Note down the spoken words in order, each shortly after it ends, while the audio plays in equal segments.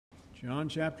John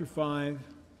chapter 5,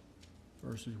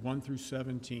 verses 1 through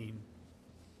 17.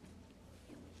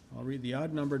 I'll read the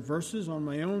odd-numbered verses on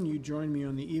my own. You join me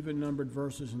on the even-numbered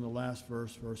verses in the last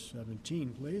verse, verse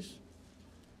 17, please.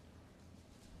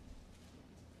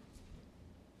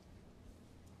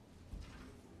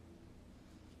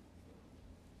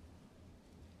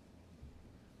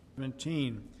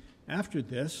 After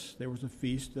this, there was a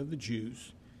feast of the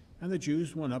Jews, and the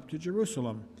Jews went up to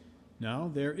Jerusalem.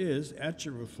 Now there is at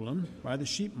Jerusalem, by the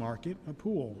sheep market, a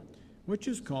pool, which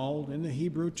is called in the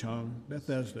Hebrew tongue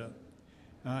Bethesda,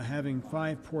 having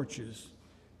 5 porches.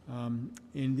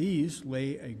 In these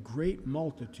lay a great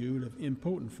multitude of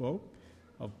impotent folk,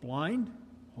 of blind,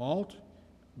 halt,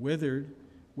 withered,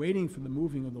 waiting for the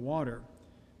moving of the water.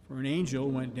 For an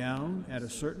angel went down at a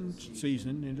certain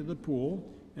season into the pool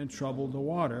and troubled the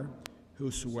water.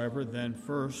 Whosoever then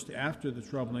first, after the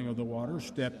troubling of the water,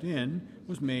 stepped in,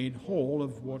 was made whole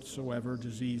of whatsoever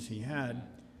disease he had.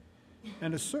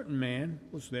 And a certain man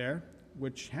was there,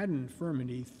 which had an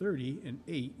infirmity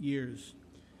 38 years.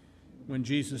 When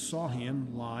Jesus saw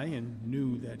him lie, and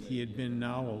knew that he had been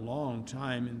now a long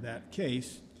time in that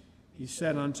case, he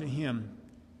said unto him,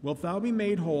 Wilt thou be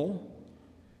made whole?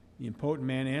 The impotent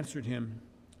man answered him,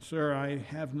 Sir, I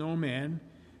have no man,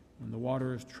 when the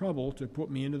water is troubled, to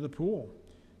put me into the pool.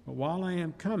 But while I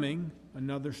am coming,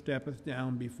 another steppeth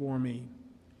down before me.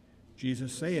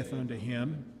 Jesus saith unto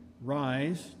him,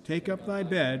 Rise, take up thy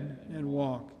bed, and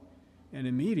walk. And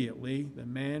immediately the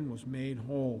man was made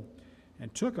whole,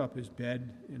 and took up his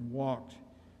bed, and walked.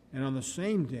 And on the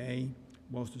same day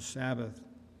was the Sabbath.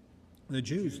 The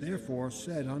Jews therefore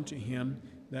said unto him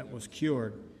that was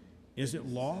cured, It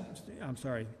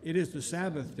is the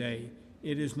Sabbath day.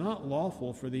 It is not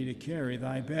lawful for thee to carry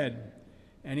thy bed.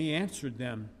 And he answered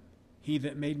them, He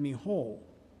that made me whole,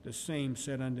 the same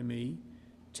said unto me,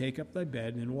 Take up thy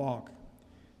bed and walk.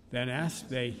 Then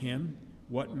asked they him,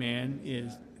 What man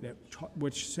is that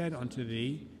which said unto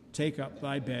thee, Take up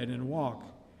thy bed and walk?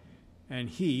 And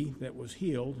he that was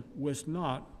healed wist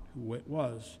not who it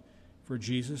was, for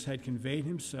Jesus had conveyed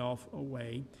himself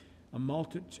away, a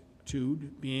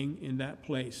multitude being in that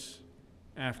place.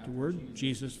 Afterward,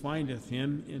 Jesus findeth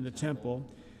him in the temple,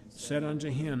 said unto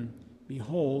him,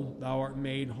 Behold, thou art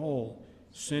made whole.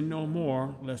 Sin no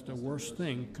more, lest a worse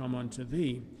thing come unto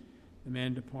thee. The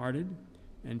man departed,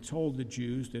 and told the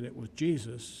Jews that it was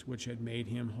Jesus which had made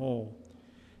him whole.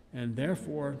 And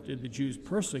therefore did the Jews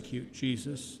persecute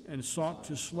Jesus, and sought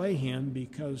to slay him,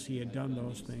 because he had done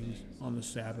those things on the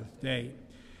Sabbath day.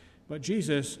 But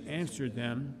Jesus answered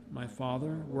them, My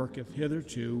Father worketh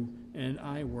hitherto, and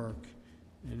I work.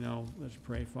 And now let's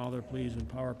pray. Father, please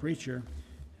empower our preacher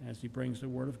as he brings the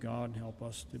word of God. Help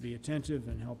us to be attentive,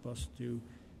 and help us to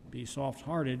be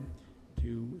soft-hearted,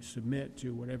 to submit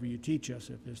to whatever you teach us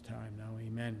at this time. Now,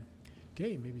 amen.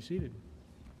 Okay, you may be seated.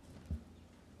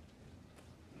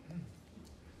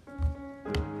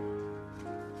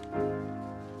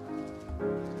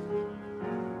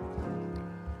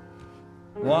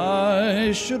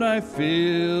 Why should I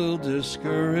feel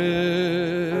discouraged?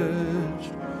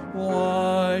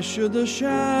 Why should the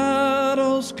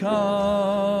shadows come?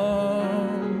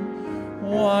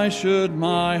 Why should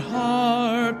my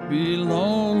heart be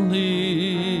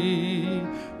lonely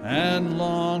and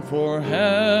long for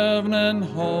heaven and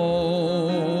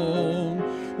home,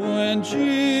 when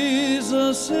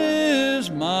Jesus is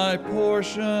my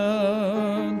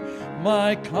portion,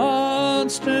 my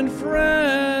constant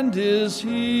friend is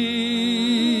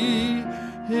he.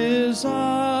 His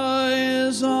eye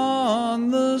is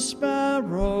on the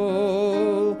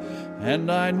sparrow, and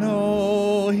I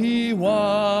know he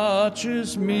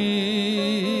watches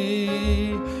me.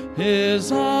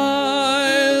 His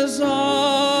eye is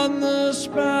on the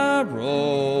sparrow,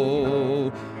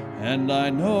 and I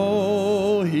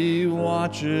know he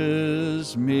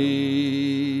watches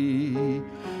me.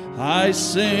 I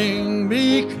sing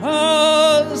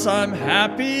because I'm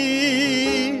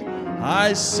happy.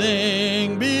 I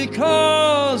sing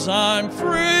because I'm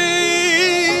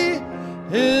free.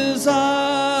 His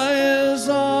eye is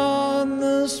on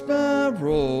the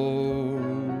sparrow,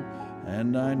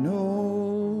 and I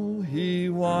know he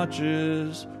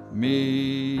watches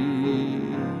me.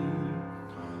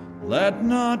 Let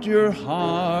not your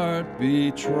heart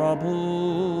be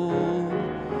troubled.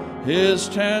 His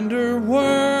tender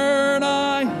word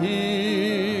I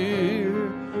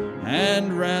hear,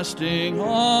 and resting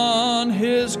on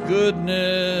his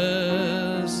goodness,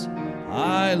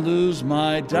 I lose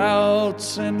my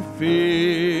doubts and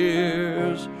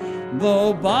fears.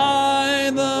 Though by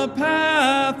the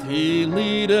path he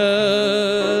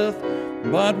leadeth,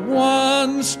 but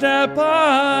one step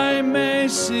I may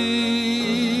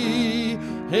see,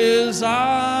 His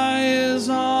eye is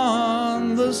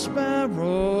on the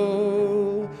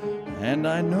sparrow, and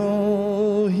I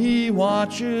know He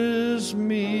watches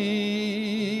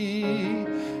me.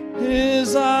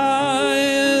 His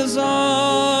eye is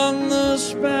on the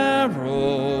sparrow,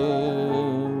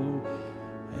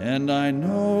 and I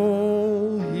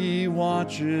know He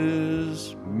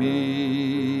watches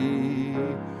me.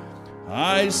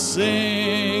 I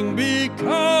sing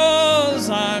because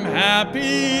I'm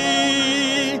happy.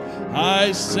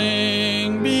 I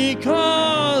sing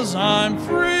because I'm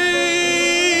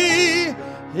free.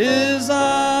 His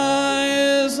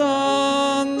eye is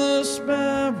on the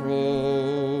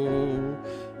sparrow,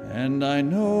 and I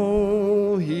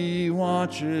know He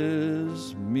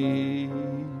watches me.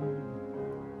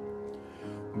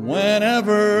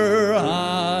 Whenever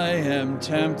I am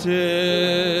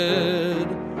tempted,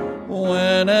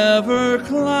 whenever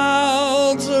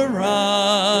clouds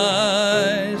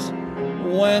arise,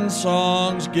 when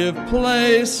songs give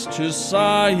place to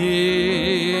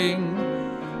sighing,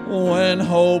 when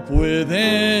hope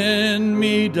within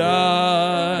me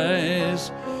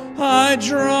dies, I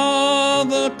draw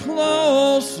the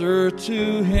closer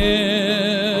to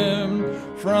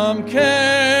Him. From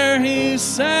care He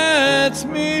sets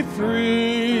me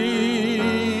free.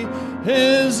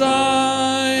 His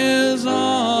eye is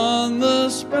on the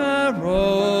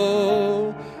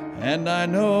sparrow, and I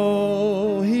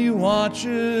know He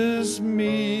watches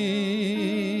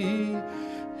me.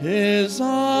 His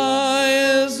eye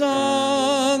is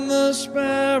on the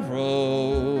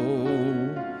sparrow,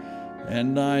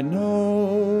 and I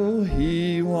know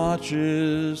He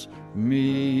watches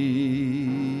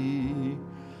me.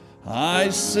 I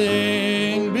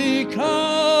sing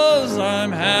because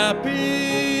I'm happy.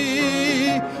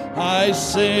 I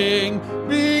sing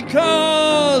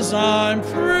because I'm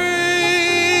free.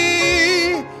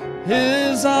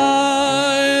 His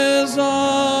eye is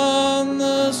on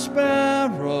the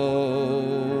sparrow,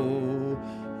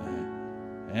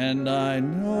 and I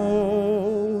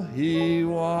know He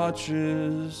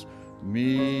watches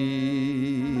me.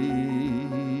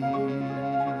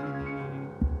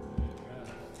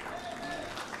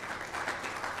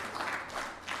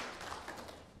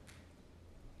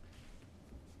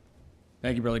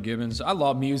 Thank you, Brother Gibbons. I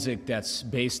love music that's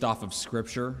based off of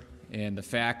Scripture, and the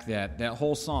fact that that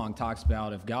whole song talks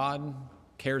about if God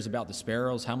cares about the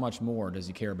sparrows, how much more does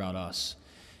He care about us?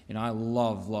 And I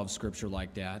love Scripture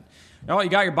like that. Now, you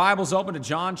got your Bibles open to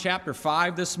John chapter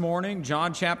 5 this morning.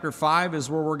 John chapter 5 is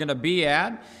where we're going to be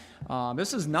at.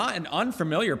 This is not an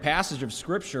unfamiliar passage of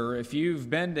Scripture. If you've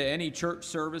been to any church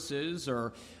services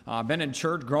or been in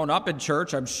church, grown up in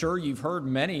church, I'm sure you've heard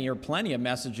many or plenty of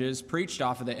messages preached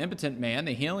off of the impotent man,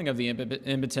 the healing of the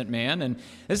impotent man. And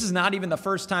this is not even the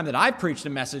first time that I've preached a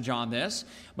message on this,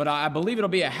 but I believe it'll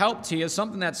be a help to you,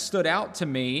 something that stood out to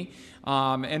me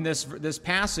in this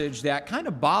passage that kind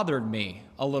of bothered me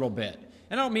a little bit.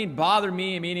 And I don't mean bothered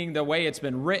me meaning the way it's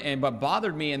been written, but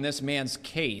bothered me in this man's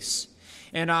case.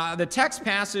 And the text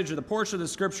passage or the portion of the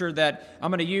Scripture that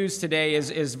I'm going to use today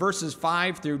is verses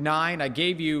 5 through 9. I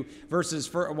gave you verses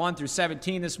 1 through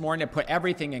 17 this morning to put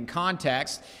everything in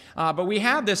context. But we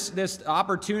have this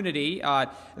opportunity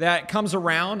that comes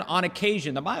around on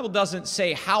occasion. The Bible doesn't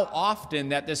say how often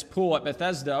that this pool at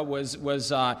Bethesda was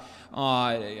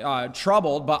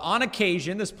troubled, but on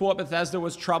occasion this pool at Bethesda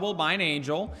was troubled by an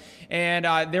angel. And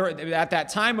at that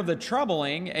time of the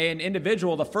troubling, an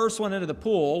individual, the first one into the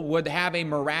pool, would have a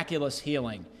miraculous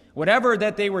healing. Whatever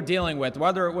that they were dealing with,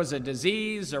 whether it was a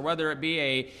disease or whether it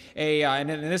be and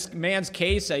in this man's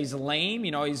case, he's lame.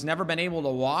 He's never been able to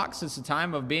walk since the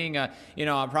time of being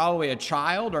probably a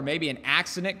child, or maybe an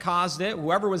accident caused it.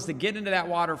 Whoever was to get into that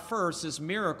water first, this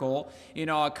miracle,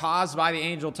 caused by the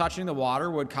angel touching the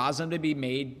water, would cause him to be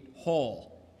made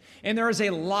whole. And there is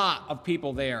a lot of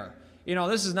people there.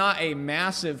 This is not a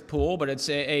massive pool, but it's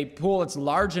a pool that's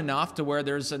large enough to where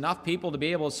there's enough people to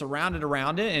be able to surround it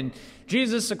around it. And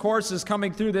Jesus, of course, is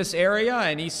coming through this area,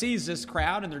 and he sees this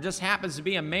crowd, and there just happens to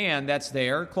be a man that's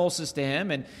there closest to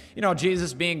him. And,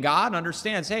 Jesus, being God,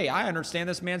 understands, hey, I understand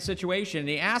this man's situation. And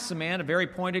he asks the man a very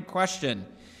pointed question.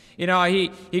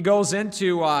 He goes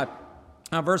into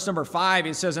verse number 5.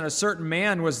 He says, and a certain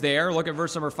man was there, look at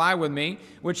verse number 5 with me,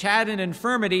 which had an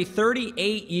infirmity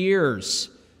 38 years.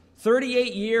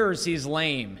 38 years he's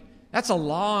lame. That's a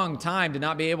long time to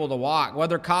not be able to walk,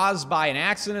 whether caused by an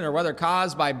accident or whether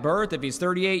caused by birth. If he's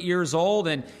 38 years old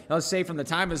and let's say from the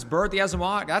time of his birth he hasn't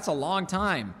walked, that's a long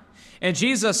time. And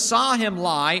Jesus saw him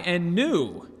lie and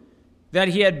knew that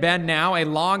he had been now a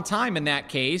long time in that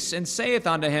case, and saith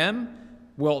unto him,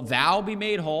 wilt thou be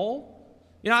made whole?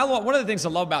 One of the things I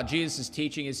love about Jesus'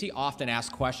 teaching is he often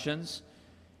asks questions.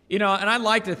 And I'd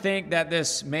like to think that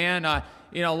this man,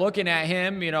 looking at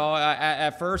him,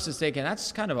 at first is thinking,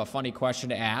 that's kind of a funny question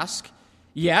to ask.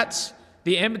 Yet,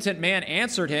 the impotent man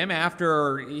answered him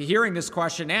after hearing this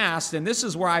question asked, and this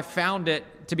is where I found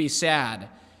it to be sad.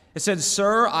 It said,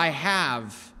 "Sir, I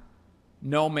have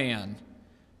no man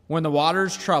when the water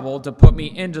is troubled to put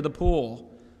me into the pool.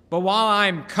 But while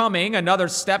I'm coming, another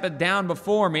steppeth down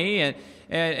before me, and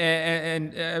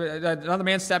another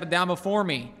man steppeth down before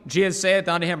me. Jesus saith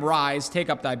unto him, Rise, take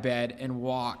up thy bed, and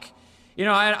walk."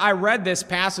 I read this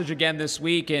passage again this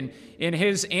week, and in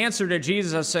his answer to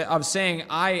Jesus of saying,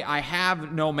 I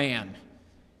have no man.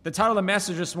 The title of the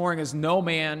message this morning is No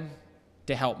Man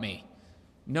to Help Me.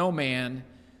 No man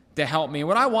to help me.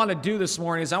 What I want to do this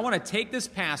morning is I want to take this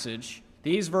passage,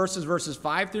 these verses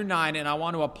 5 through 9, and I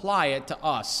want to apply it to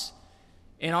us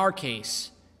in our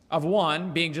case of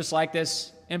one being just like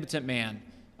this impotent man,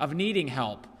 of needing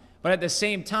help, but at the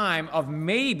same time of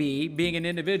maybe being an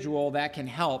individual that can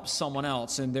help someone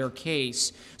else in their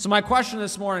case. So my question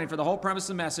this morning for the whole premise of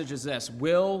the message is this: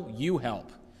 will you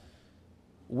help?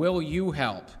 Will you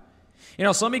help?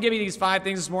 So let me give you these 5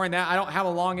 things this morning. That I don't have a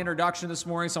long introduction this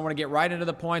morning, so I want to get right into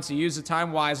the points and use the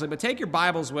time wisely. But take your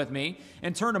Bibles with me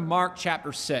and turn to Mark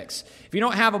chapter 6. If you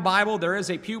don't have a Bible, there is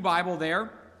a pew Bible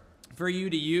there for you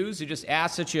to use. You just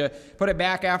ask that you put it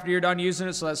back after you're done using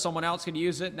it so that someone else can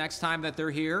use it next time that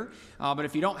they're here. But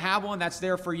if you don't have one, that's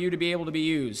there for you to be able to be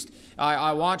used.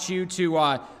 I want you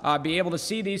to be able to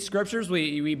see these scriptures.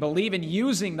 We believe in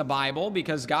using the Bible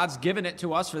because God's given it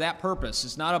to us for that purpose.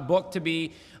 It's not a book to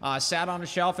be sat on a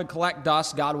shelf and collect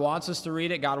dust. God wants us to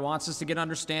read it. God wants us to get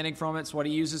understanding from it. It's what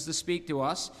he uses to speak to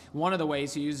us. One of the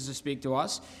ways he uses to speak to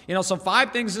us. So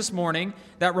 5 things this morning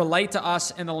that relate to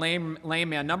us and the lame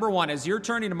man. Number 1, as you're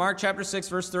turning to Mark chapter 6,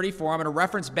 verse 34, I'm going to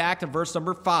reference back to verse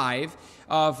number 5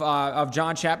 of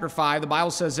John chapter 5. The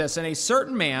Bible says this: "And a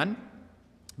certain man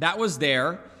that was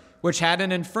there, which had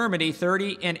an infirmity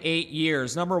 38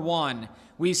 years. Number 1,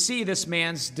 we see this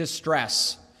man's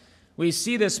distress. We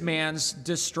see this man's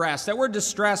distress. That word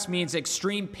distress means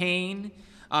extreme pain,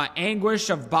 anguish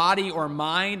of body or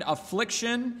mind,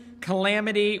 affliction,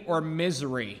 calamity, or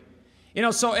misery.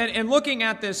 So in looking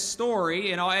at this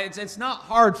story, it's not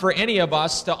hard for any of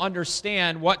us to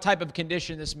understand what type of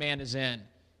condition this man is in.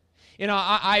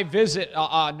 I visit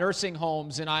nursing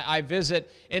homes, and I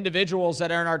visit individuals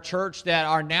that are in our church that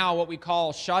are now what we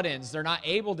call shut-ins. They're not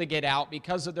able to get out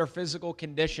because of their physical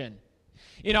condition.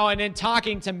 And in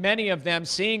talking to many of them,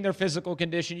 seeing their physical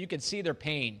condition, you can see their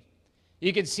pain.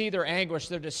 You can see their anguish,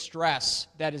 their distress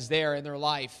that is there in their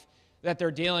life that they're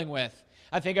dealing with.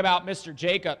 I think about Mr.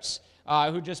 Jacobs,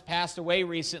 who just passed away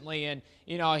recently, and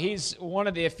he's one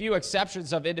of the few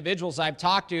exceptions of individuals I've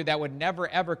talked to that would never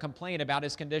ever complain about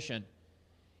his condition.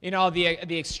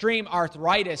 The extreme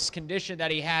arthritis condition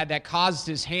that he had that caused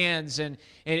his hands and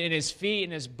his feet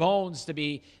and his bones to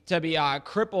be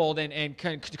crippled and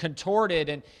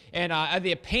contorted, and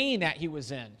the pain that he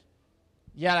was in.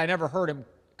 Yet I never heard him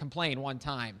complain one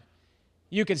time.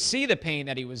 You could see the pain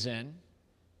that he was in,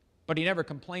 but he never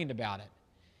complained about it.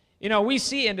 We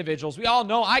see individuals, we all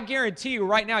know, I guarantee you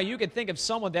right now, you can think of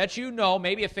someone that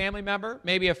maybe a family member,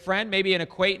 maybe a friend, maybe an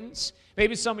acquaintance,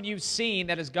 maybe someone you've seen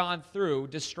that has gone through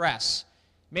distress,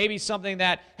 maybe something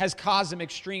that has caused them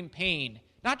extreme pain,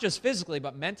 not just physically,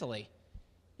 but mentally.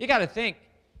 You got to think,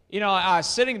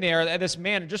 sitting there, this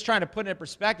man, just trying to put it in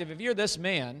perspective, if you're this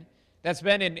man that's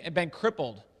been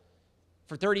crippled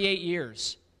for 38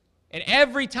 years, and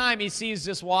every time he sees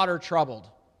this water troubled,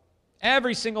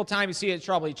 every single time you see it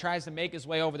trouble, he tries to make his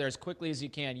way over there as quickly as he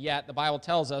can. Yet, the Bible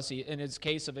tells us, in his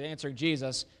case of answering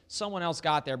Jesus, someone else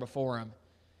got there before him.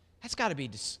 That's got to be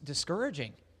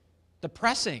discouraging,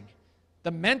 depressing,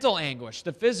 the mental anguish,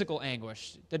 the physical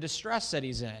anguish, the distress that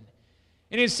he's in.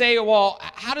 And you say, well,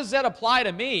 how does that apply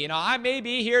to me? I may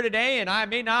be here today, and I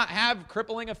may not have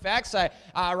crippling effects.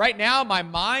 Right now, my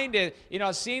mind,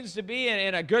 seems to be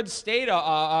in a good state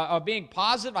of being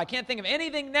positive. I can't think of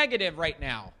anything negative right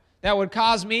now that would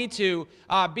cause me to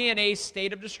be in a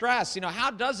state of distress. How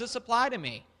does this apply to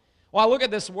me? Well, I look at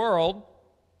this world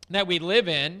that we live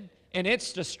in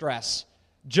its distress,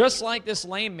 just like this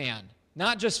lame man,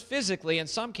 not just physically in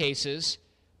some cases,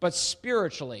 but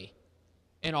spiritually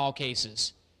in all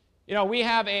cases. We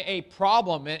have a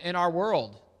problem in our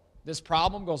world. This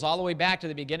problem goes all the way back to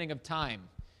the beginning of time,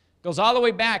 goes all the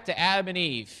way back to Adam and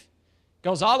Eve,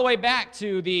 goes all the way back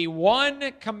to the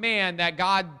one command that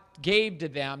God gave to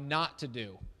them not to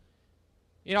do.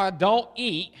 Don't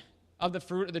eat of the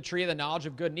fruit of the tree of the knowledge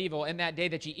of good and evil. In that day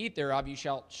that ye eat thereof, you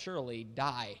shall surely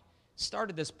die.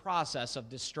 Started this process of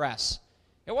distress.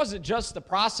 It wasn't just the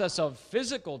process of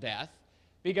physical death,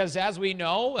 Because as we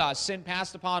know, sin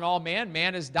passed upon all man.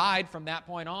 Man has died from that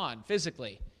point on,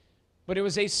 physically. But it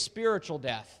was a spiritual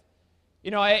death.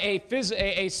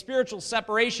 A spiritual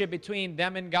separation between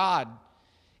them and God.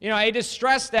 A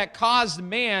distress that caused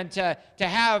man to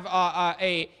have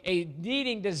a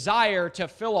needing desire to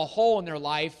fill a hole in their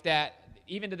life that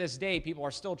even to this day people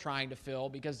are still trying to fill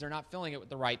because they're not filling it with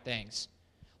the right things.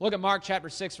 Look at Mark chapter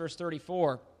 6, verse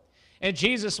 34. And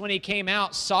Jesus, when he came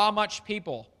out, saw much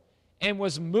people and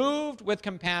was moved with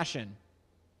compassion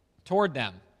toward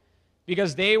them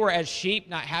because they were as sheep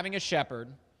not having a shepherd,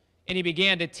 and he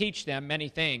began to teach them many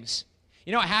things.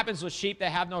 You know what happens with sheep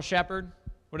that have no shepherd?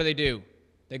 What do?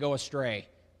 They go astray.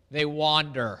 They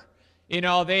wander.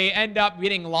 They end up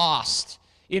getting lost.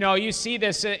 You see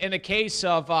this in the case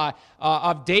of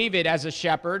David as a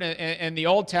shepherd in the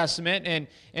Old Testament,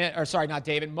 not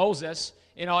David, Moses,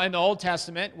 in the Old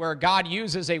Testament, where God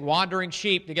uses a wandering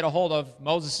sheep to get a hold of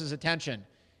Moses' attention.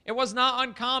 It was not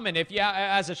uncommon if you,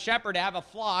 as a shepherd, have a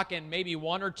flock and maybe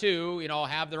one or two,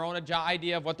 have their own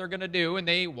idea of what they're going to do, and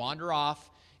they wander off,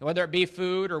 whether it be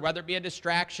food or whether it be a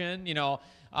distraction,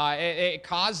 it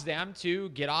caused them to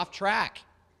get off track.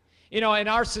 In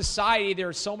our society, there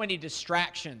are so many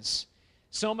distractions,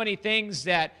 so many things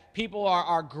that people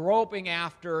are groping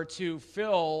after to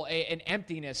fill an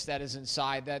emptiness that is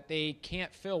inside that they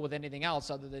can't fill with anything else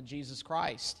other than Jesus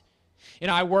Christ.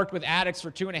 I worked with addicts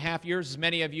for 2.5 years, as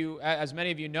many of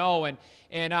you know,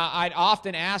 and I'd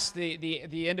often ask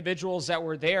the individuals that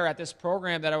were there at this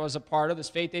program that I was a part of, this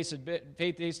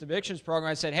faith-based addictions program.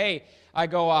 I said, hey,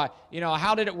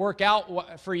 how did it work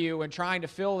out for you in trying to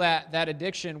fill that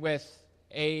addiction with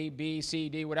A, B, C,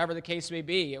 D, whatever the case may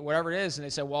be, whatever it is? And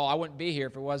they said, well, I wouldn't be here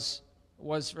if it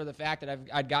was for the fact that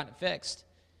I'd gotten it fixed.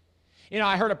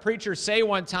 I heard a preacher say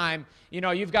one time,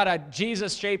 you've got a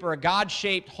Jesus-shaped or a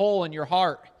God-shaped hole in your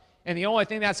heart, and the only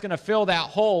thing that's going to fill that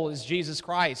hole is Jesus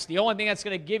Christ. The only thing that's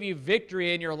going to give you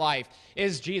victory in your life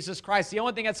is Jesus Christ. The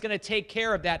only thing that's going to take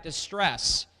care of that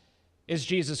distress is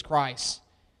Jesus Christ.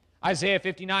 Isaiah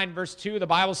 59, verse 2, the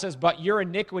Bible says, but your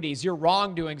iniquities, your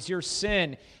wrongdoings, your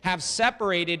sin have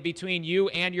separated between you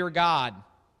and your God,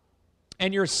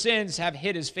 and your sins have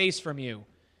hid his face from you,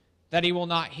 that he will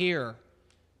not hear.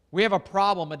 We have a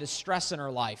problem, a distress in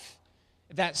our life.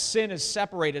 That sin has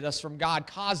separated us from God,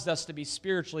 caused us to be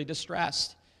spiritually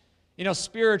distressed.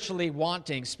 Spiritually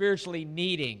wanting, spiritually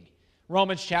needing.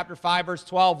 Romans chapter 5, verse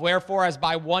 12, wherefore as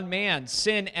by one man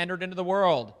sin entered into the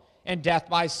world, and death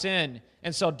by sin,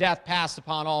 and so death passed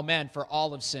upon all men, for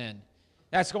all have sinned.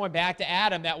 That's going back to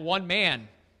Adam, that one man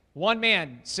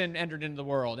sin entered into the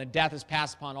world, and death has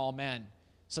passed upon all men,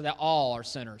 so that all are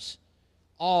sinners.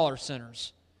 All are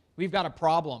sinners. We've got a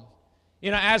problem.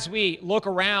 As we look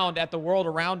around at the world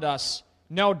around us,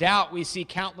 no doubt we see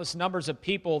countless numbers of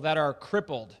people that are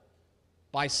crippled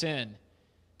by sin.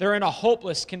 They're in a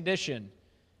hopeless condition.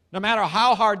 No matter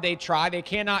how hard they try, they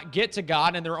cannot get to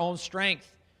God in their own strength.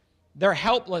 They're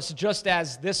helpless just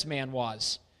as this man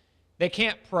was. They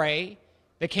can't pray.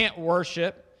 They can't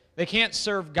worship. They can't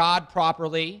serve God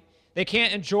properly. They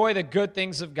can't enjoy the good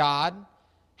things of God.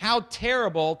 How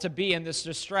terrible to be in this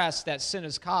distress that sin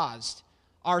has caused.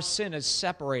 Our sin has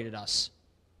separated us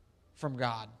from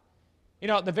God.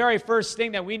 The very first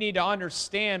thing that we need to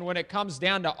understand when it comes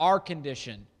down to our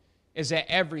condition is that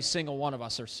every single one of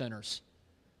us are sinners.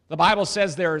 The Bible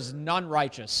says there is none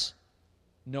righteous,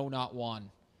 no, not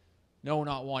one. No,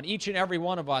 not one. Each and every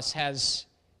one of us has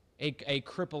a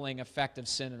crippling effect of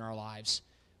sin in our lives.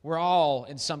 We're all,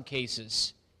 in some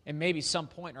cases, and maybe some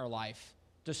point in our life,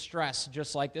 distressed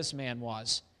just like this man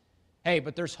was. Hey,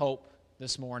 but there's hope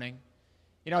this morning.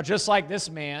 Just like this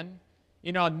man,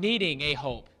 needing a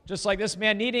hope. Just like this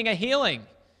man needing a healing.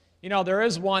 There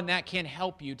is one that can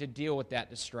help you to deal with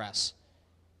that distress.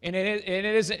 And it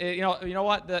is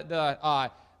what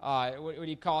what do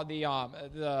you call it?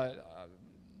 The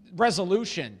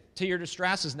resolution to your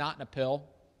distress is not in a pill.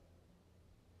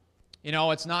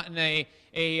 It's not in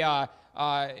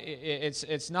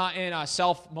it's not in a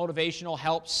self-motivational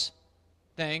helps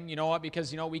thing. You know what?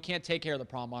 Because we can't take care of the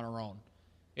problem on our own.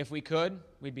 If we could,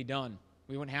 we'd be done.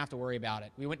 We wouldn't have to worry about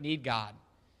it. We wouldn't need God.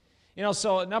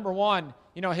 So number one,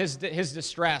 his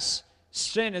distress.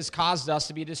 Sin has caused us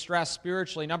to be distressed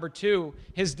spiritually. Number two,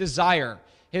 his desire.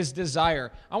 His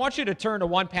desire. I want you to turn to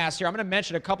one passage here. I'm going to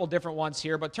mention a couple different ones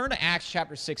here, but turn to Acts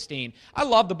chapter 16. I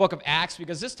love the book of Acts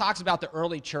because this talks about the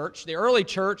early church. The early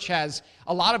church has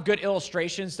a lot of good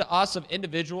illustrations to us of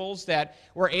individuals that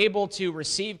were able to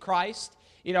receive Christ,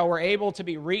 were able to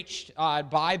be reached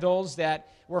by those that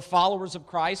were followers of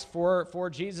Christ for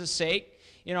Jesus' sake.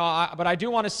 But I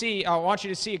want you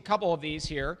to see a couple of these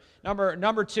here.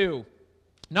 Number two,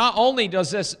 Not only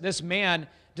does this man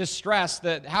distress,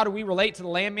 how do we relate to the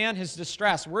lame man? His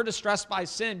distress. We're distressed by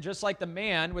sin, just like the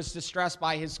man was distressed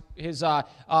by his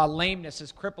lameness,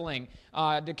 his crippling,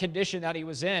 the condition that he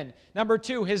was in. Number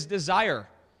 2, his desire.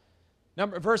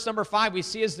 Verse number 5, we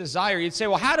see his desire. You'd say,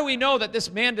 well, how do we know that this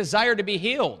man desired to be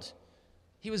healed?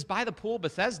 He was by the pool of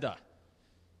Bethesda.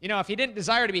 If he didn't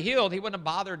desire to be healed, he wouldn't have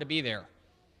bothered to be there.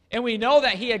 And we know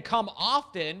that he had come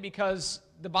often because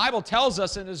the Bible tells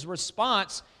us in his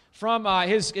response from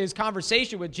his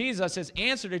conversation with Jesus, his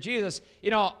answer to Jesus,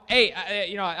 when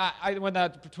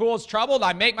the pool is troubled,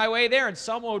 I make my way there, and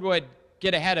someone would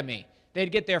get ahead of me.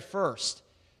 They'd get there first.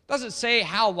 Doesn't say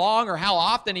how long or how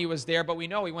often he was there, but we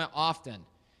know he went often.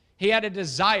 He had a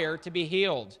desire to be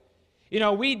healed.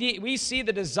 We see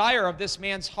the desire of this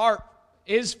man's heart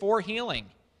is for healing.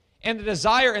 And the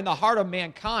desire in the heart of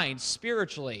mankind,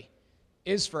 spiritually,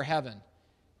 is for heaven.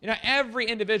 Every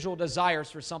individual desires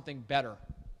for something better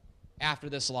after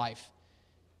this life.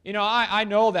 I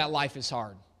know that life is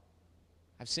hard.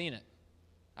 I've seen it.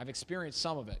 I've experienced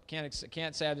some of it.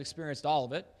 Can't say I've experienced all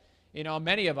of it.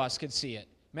 Many of us could see it.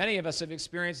 Many of us have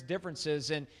experienced differences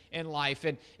in life.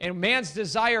 And man's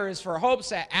desire is for hopes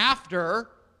that after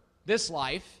this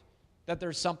life, that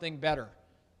there's something better.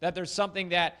 That there's something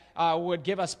that would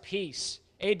give us peace.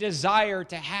 A desire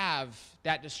to have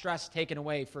that distress taken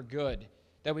away for good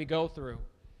that we go through.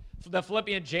 The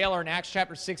Philippian jailer in Acts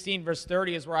chapter 16, verse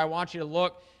 30 is where I want you to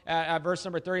look at verse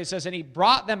number 30. It says, and he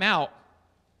brought them out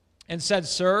and said,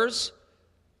 sirs,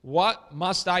 what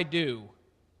must I do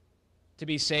to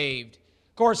be saved?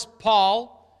 Of course,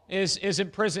 Paul is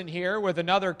in prison here with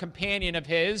another companion of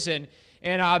his, and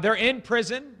they're in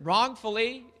prison,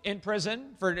 wrongfully in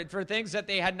prison for things that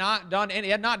they had not done. They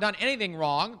had not done anything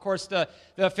wrong. Of course, the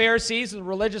Pharisees and the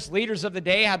religious leaders of the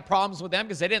day had problems with them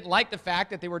because they didn't like the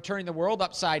fact that they were turning the world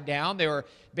upside down. They were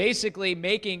basically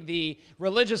making the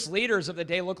religious leaders of the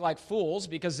day look like fools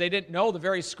because they didn't know the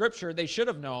very scripture they should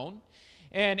have known.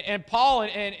 And Paul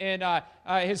and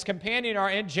his companion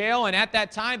are in jail, and at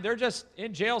that time, they're just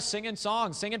in jail singing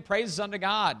songs, singing praises unto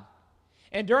God.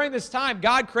 And during this time,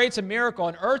 God creates a miracle.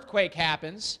 An earthquake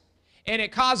happens, and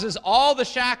it causes all the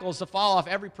shackles to fall off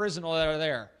every prisoner that are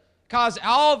there. It causes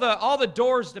all the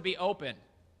doors to be open.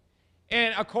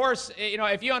 And, of course,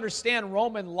 if you understand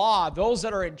Roman law, those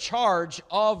that are in charge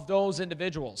of those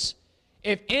individuals,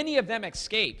 if any of them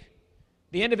escape,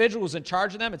 the individual who's in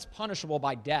charge of them, it's punishable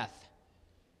by death.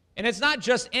 And it's not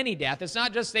just any death. It's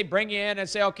not just they bring you in and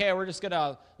say, okay, we're just going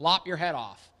to lop your head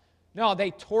off. No,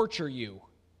 they torture you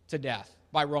to death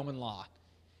by Roman law.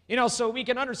 So we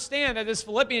can understand that this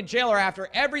Philippian jailer, after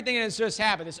everything that has just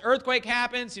happened, this earthquake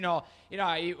happens, he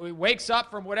wakes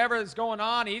up from whatever is going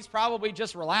on. He's probably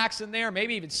just relaxing there,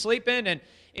 maybe even sleeping, and,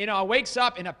 wakes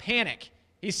up in a panic.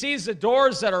 He sees the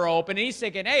doors that are open, and he's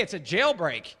thinking, hey, it's a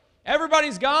jailbreak.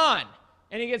 Everybody's gone.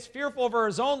 And he gets fearful for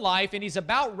his own life, and he's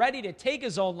about ready to take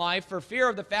his own life for fear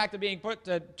of the fact of being put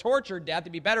to torture death.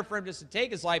 It'd be better for him just to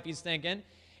take his life, he's thinking.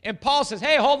 And Paul says,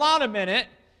 hey, hold on a minute.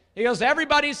 He goes,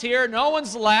 everybody's here. No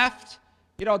one's left.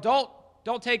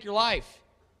 Don't take your life.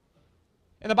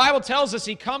 And the Bible tells us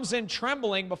he comes in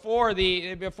trembling before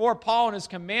Paul and his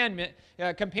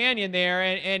companion there,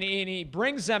 and he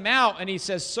brings them out, and he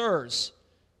says, sirs,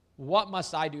 what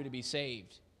must I do to be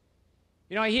saved?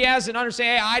 He has an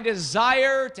understanding, hey, I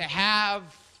desire to have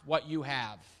what you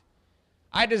have.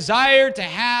 I desire to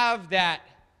have that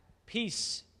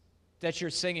peace that you're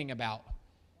singing about.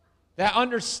 That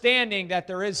understanding that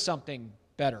there is something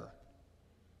better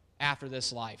after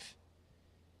this life.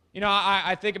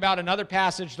 I think about another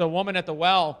passage, the woman at the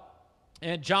well.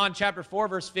 In John chapter 4,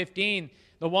 verse 15,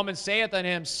 the woman saith unto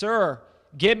him, Sir,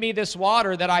 give me this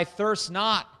water that I thirst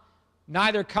not,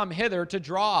 neither come hither to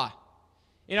draw.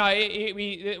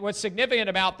 What's significant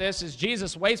about this is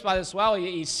Jesus waits by this well.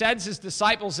 He sends his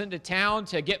disciples into town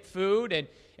to get food,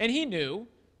 and he knew,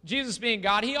 Jesus being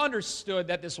God, he understood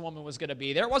that this woman was going to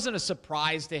be there. It wasn't a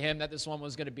surprise to him that this woman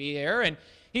was going to be there, and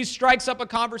he strikes up a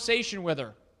conversation with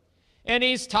her. And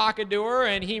he's talking to her,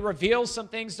 and he reveals some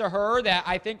things to her that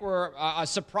I think were a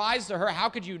surprise to her. How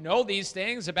could you know these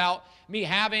things about me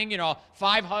having,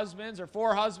 5 husbands or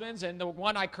 4 husbands, and the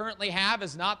one I currently have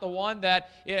is not the one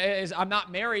that I'm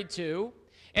not married to?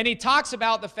 And he talks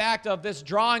about the fact of this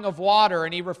drawing of water,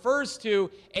 and he refers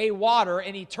to a water,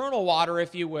 an eternal water,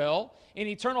 if you will, an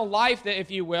eternal life,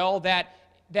 if you will, that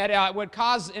would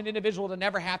cause an individual to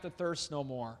never have to thirst no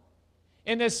more.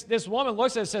 And this woman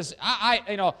looks at it and says,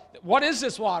 what is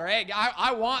this water? Hey,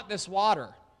 I want this water.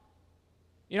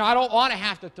 I don't want to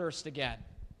have to thirst again,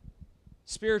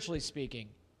 spiritually speaking.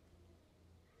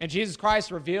 And Jesus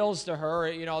Christ reveals to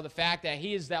her, the fact that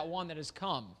he is that one that has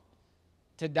come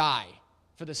to die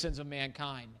for the sins of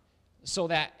mankind so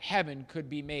that heaven could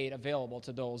be made available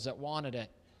to those that wanted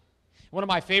it. One of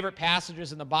my favorite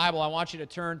passages in the Bible, I want you to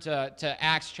turn to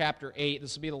Acts chapter 8.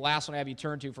 This will be the last one I have you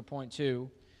turn to for point 2.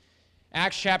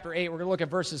 Acts chapter 8, we're going to look at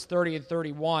verses 30 and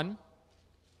 31.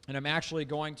 And I'm actually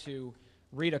going to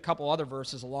read a couple other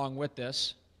verses along with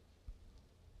this.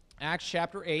 Acts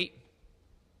chapter 8.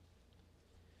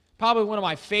 Probably one of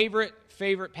my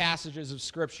favorite passages of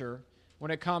Scripture when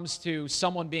it comes to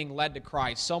someone being led to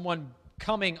Christ, someone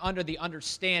coming under the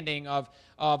understanding of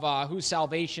whose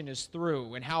salvation is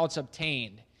through and how it's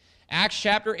obtained. Acts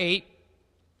chapter 8,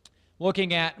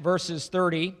 looking at verses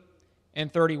 30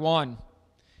 and 31.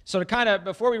 So to kind of,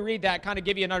 before we read that, kind of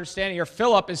give you an understanding here,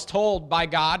 Philip is told by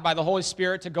God, by the Holy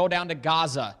Spirit, to go down to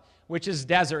Gaza, which is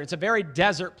desert. It's a very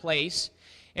desert place.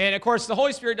 And, of course, the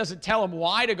Holy Spirit doesn't tell him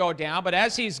why to go down, but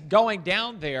as he's going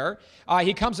down there,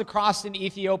 he comes across an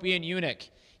Ethiopian eunuch.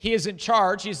 He is in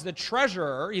charge. He's the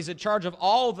treasurer. He's in charge of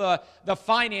all the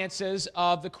finances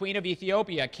of the Queen of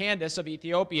Ethiopia, Candace of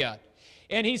Ethiopia.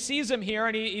 And he sees him here,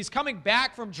 and he's coming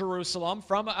back from Jerusalem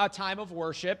from a time of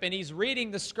worship, and he's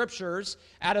reading the Scriptures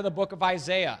out of the book of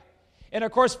Isaiah. And,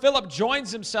 of course, Philip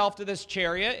joins himself to this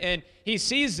chariot, and he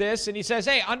sees this, and he says,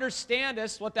 hey,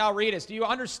 understandest what thou readest. Do you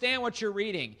understand what you're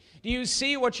reading? Do you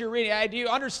see what you're reading? Do you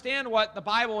understand what the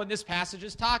Bible in this passage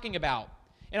is talking about?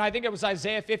 And I think it was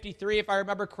Isaiah 53, if I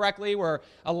remember correctly, where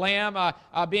a lamb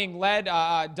being led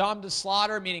dumb to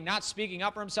slaughter, meaning not speaking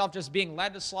up for himself, just being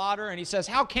led to slaughter. And he says,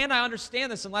 how can I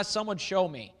understand this unless someone show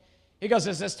me? He goes,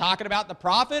 is this talking about the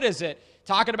prophet? Is it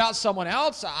talking about someone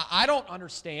else? I don't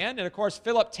understand. And, of course,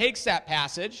 Philip takes that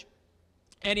passage,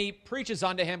 and he preaches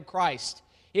unto him Christ.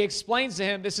 He explains to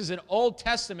him this is an Old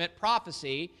Testament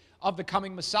prophecy of the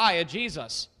coming Messiah,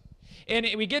 Jesus. And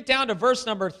we get down to verse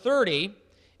number 30,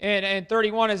 and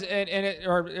 31 is,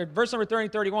 or verse number 30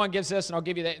 and 31 gives this, and I'll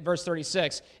give you that, verse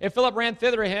 36. And Philip ran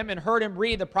thither to him and heard him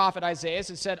read the prophet Isaiah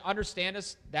and said,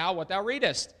 understandest thou what thou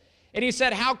readest? And he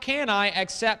said, how can I,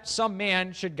 except some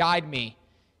man should guide me?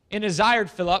 And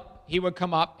desired Philip he would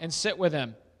come up and sit with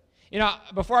him. You know,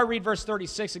 before I read verse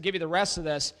 36 and give you the rest of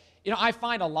this, you know,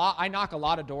 I knock a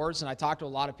lot of doors and I talk to a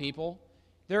lot of people.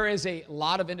 There is a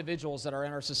lot of individuals that are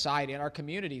in our society, in our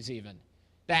communities even,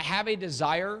 that have a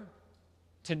desire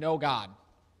to know God,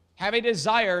 have a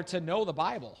desire to know the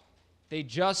Bible. They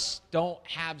just don't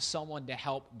have someone to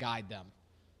help guide them.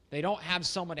 They don't have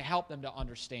someone to help them to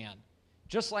understand.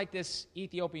 Just like this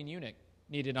Ethiopian eunuch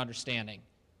needed understanding.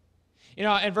 You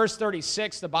know, in verse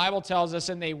 36, the Bible tells us,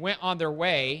 and they went on their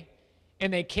way,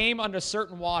 and they came unto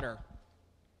certain water.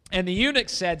 And the eunuch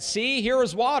said, see, here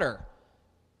is water.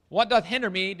 What doth hinder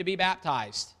me to be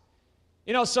baptized?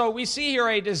 You know, so we see here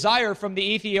a desire from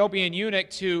the Ethiopian eunuch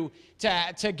to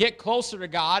get closer to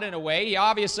God in a way. He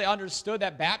obviously understood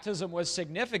that baptism was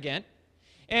significant.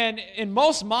 And in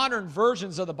most modern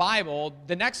versions of the Bible,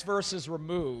 the next verse is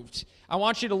removed. I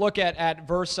want you to look at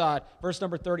verse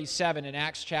number 37 in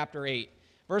Acts chapter 8.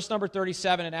 Verse number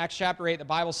 37 in Acts chapter 8, the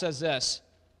Bible says this,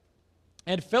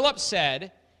 and Philip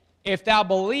said, if thou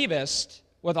believest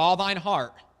with all thine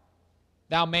heart,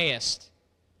 thou mayest.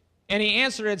 And he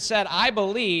answered and said, I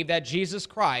believe that Jesus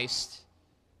Christ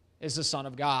is the Son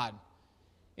of God.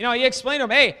 You know, he explained to him,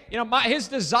 hey, you know, his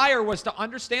desire was to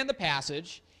understand the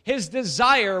passage. His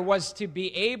desire was to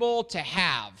be able to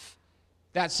have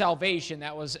that salvation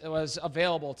that was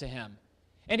available to him.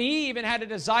 And he even had a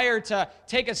desire to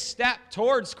take a step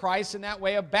towards Christ in that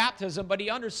way of baptism, but he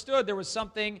understood there was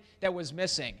something that was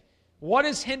missing. What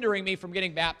is hindering me from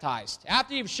getting baptized?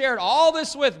 After you've shared all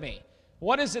this with me,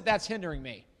 what is it that's hindering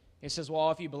me? He says, well,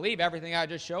 if you believe everything I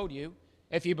just showed you,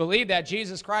 if you believe that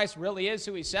Jesus Christ really is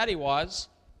who he said he was,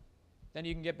 then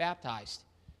you can get baptized.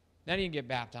 Then you can get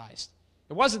baptized.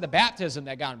 It wasn't the baptism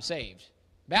that got him saved.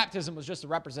 Baptism was just a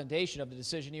representation of the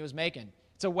decision he was making.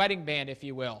 It's a wedding band, if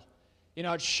you will. You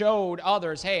know, it showed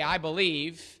others, hey, I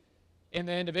believe in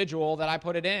the individual that I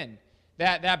put it in.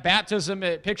 That baptism,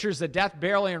 it pictures the death,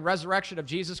 burial, and resurrection of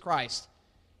Jesus Christ.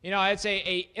 You know, it's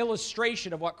a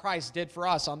illustration of what Christ did for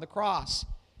us on the cross.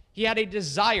 He had a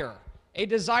desire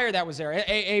that was there,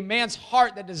 a man's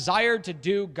heart that desired to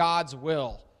do God's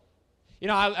will. You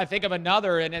know, I think of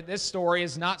another, and this story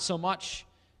is not so much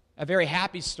a very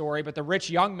happy story, but the rich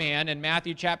young man in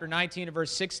Matthew chapter 19 and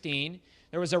verse 16,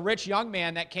 there was a rich young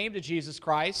man that came to Jesus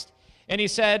Christ, and he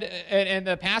said, and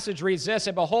the passage reads this,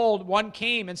 and behold, one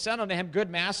came and said unto him, good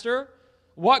master,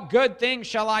 what good thing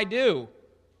shall I do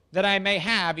that I may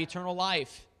have eternal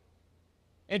life?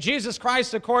 And Jesus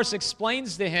Christ, of course,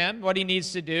 explains to him what he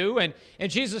needs to do, and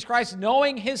Jesus Christ,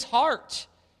 knowing his heart,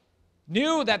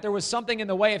 knew that there was something in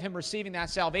the way of him receiving that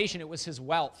salvation. It was his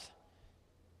wealth.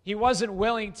 He wasn't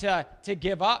willing to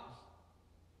give up,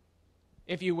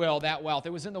 if you will, that wealth.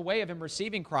 It was in the way of him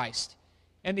receiving Christ.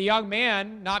 And the young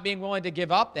man, not being willing to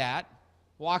give up that,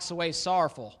 walks away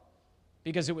sorrowful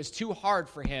because it was too hard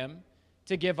for him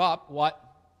to give up what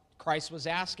Christ was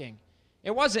asking.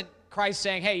 It wasn't Christ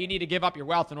saying, hey, you need to give up your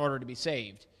wealth in order to be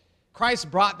saved.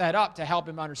 Christ brought that up to help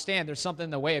him understand there's something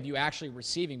in the way of you actually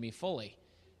receiving me fully.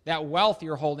 That wealth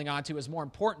you're holding on to is more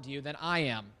important to you than I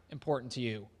am important to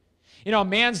you. You know,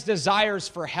 man's desires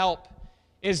for help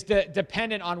is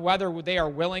dependent on whether they are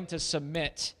willing to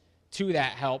submit to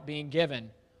that help being given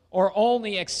or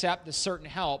only accept the certain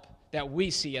help that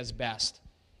we see as best.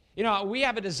 You know, we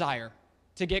have a desire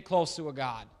to get close to a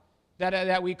God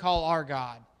that we call our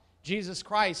God. Jesus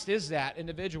Christ is that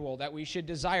individual that we should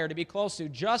desire to be close to,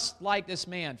 just like this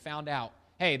man found out.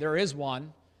 Hey, there is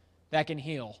one that can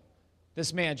heal.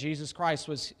 This man, Jesus Christ,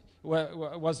 was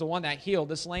the one that healed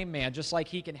this lame man, just like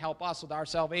he can help us with our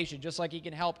salvation, just like he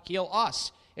can help heal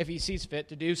us if he sees fit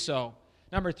to do so.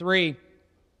 Number three,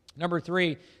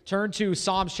 turn to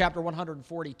Psalms chapter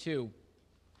 142.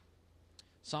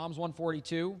 Psalms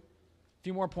 142. A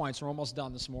few more points. We're almost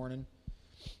done this morning.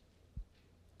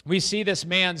 We see this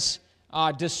man's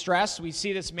distress. We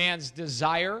see this man's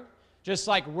desire. Just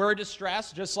like we're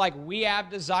distressed, just like we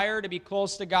have desire to be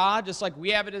close to God, just like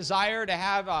we have a desire to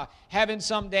have heaven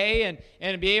someday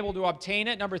and be able to obtain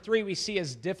it. Number three, we see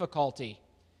his difficulty.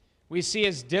 We see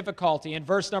his difficulty. In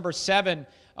verse number 7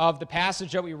 of the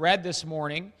passage that we read this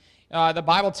morning, the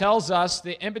Bible tells us,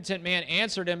 the impotent man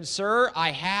answered him, Sir, I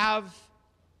have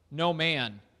no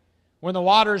man. When the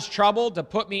water is troubled, to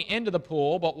put me into the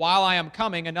pool, but while I am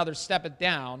coming, another steppeth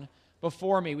down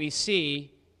before me. We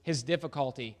see his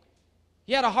difficulty.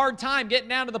 He had a hard time getting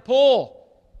down to the pool.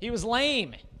 He was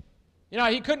lame. You know,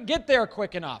 he couldn't get there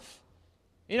quick enough.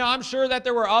 You know, I'm sure that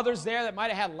there were others there that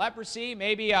might have had leprosy.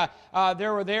 Maybe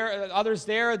there were others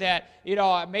there that, you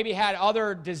know, maybe had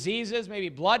other diseases, maybe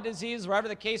blood disease, whatever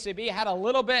the case may be, had a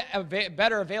little bit of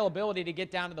better availability to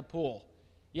get down to the pool.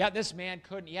 Yet this man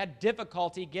couldn't. He had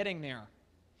difficulty getting there.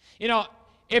 You know,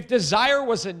 if desire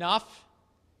was enough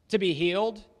to be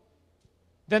healed,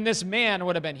 then this man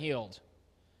would have been healed.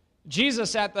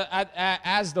 Jesus,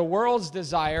 as the world's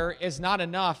desire, is not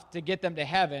enough to get them to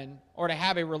heaven or to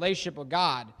have a relationship with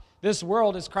God. This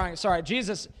world is crying.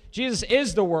 Jesus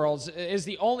is the world's, is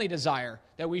the only desire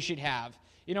that we should have.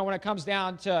 You know, when it comes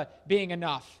down to being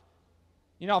enough,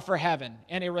 you know, for heaven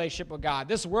and a relationship with God.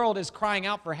 This world is crying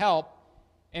out for help,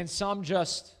 and some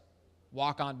just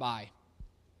walk on by.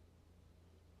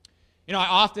 You know,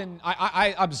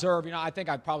 I observe, you know, I think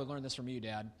I probably learned this from you,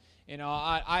 Dad. You know,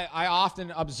 I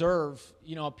often observe,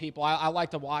 you know, people. I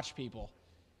like to watch people.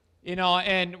 You know,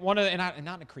 and not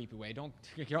in a creepy way.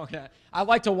 I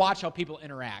like to watch how people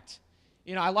interact.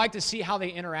 You know, I like to see how they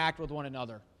interact with one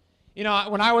another. You know,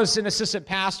 when I was an assistant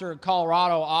pastor in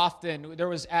Colorado, often there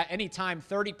was at any time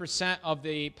 30% of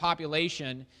the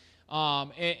population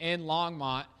in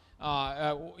Longmont,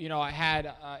 you know,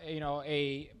 had you know,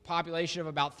 a population of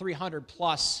about 300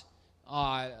 plus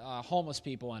homeless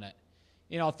people in it.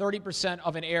 You know, 30%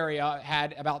 of an area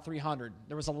had about 300.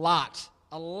 There was a lot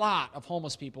of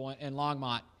homeless people in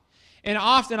Longmont. And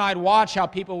often I'd watch how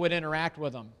people would interact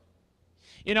with them.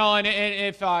 You know, and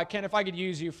if, Ken, if I could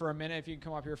use you for a minute, if you could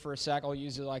come up here for a sec, I'll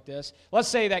use it like this. Let's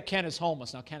say that Ken is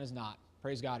homeless. Now, Ken is not.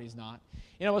 Praise God, he's not.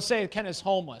 You know, let's say Ken is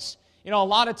homeless. You know, a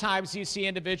lot of times you see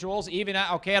individuals, even at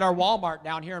our Walmart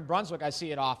down here in Brunswick, I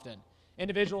see it often.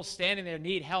 Individuals standing there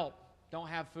need help, don't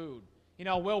have food. You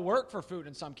know, will work for food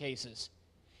in some cases.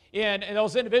 And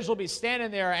those individuals will be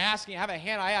standing there asking, have a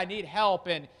hand, I need help.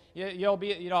 And you'll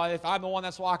be, you know, if I'm the one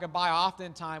that's walking by,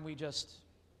 oftentimes we just,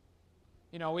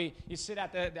 you know, I see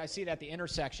it at the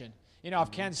intersection. You know,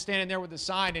 if Ken's standing there with the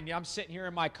sign and I'm sitting here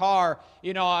in my car,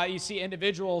 you know, you see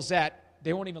individuals that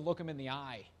they won't even look him in the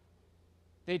eye.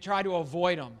 They try to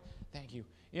avoid him. Thank you.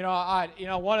 You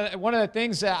know, one of the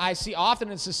things that I see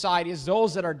often in society is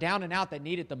those that are down and out that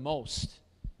need it the most.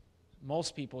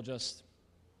 Most people just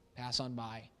pass on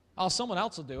by. Oh, someone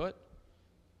else will do it.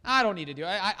 I don't need to do it.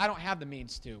 I don't have the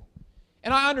means to.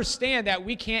 And I understand that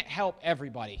we can't help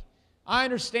everybody. I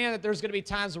understand that there's going to be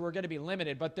times where we're going to be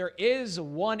limited, but there is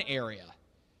one area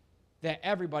that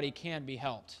everybody can be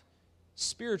helped,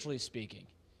 spiritually speaking.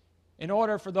 In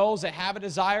order for those that have a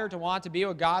desire to want to be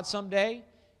with God someday,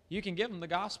 you can give them the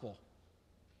gospel.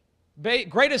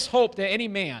 Greatest hope that any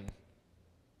man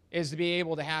is to be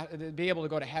able to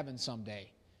go to heaven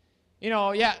someday. You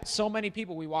know, yeah, so many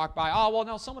people we walk by, oh, well,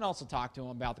 no, someone else will talk to them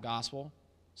about the gospel.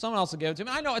 Someone else will give it to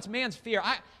them. I know it's man's fear.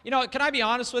 You know, can I be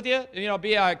honest with you? You know,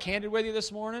 be candid with you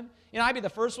this morning? You know, I'd be the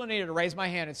first one to raise my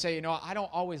hand and say, you know, I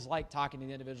don't always like talking to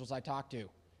the individuals I talk to.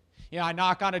 I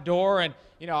knock on a door, and,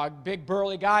 a big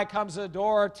burly guy comes to the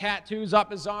door, tattoos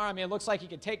up his arm. I mean, it looks like he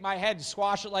could take my head and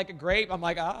squash it like a grape. I'm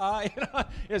like, I'm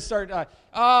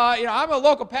a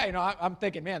local pet. I'm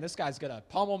thinking, man, this guy's going to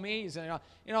pummel me. He's,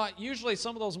 usually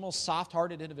some of those most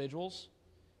soft-hearted individuals,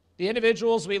 the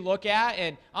individuals we look at,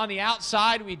 and on the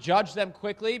outside we judge them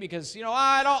quickly because,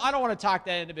 I don't want to talk to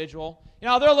that individual. They're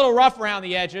a little rough around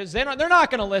the edges. They're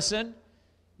not going to listen.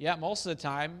 Yet most of the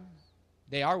time,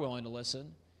 they are willing to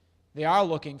listen. They are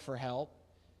looking for help.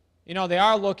 They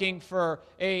are looking for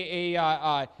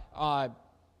a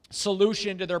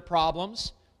solution to their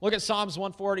problems. Look at Psalms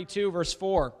 142, verse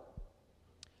 4.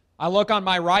 I look on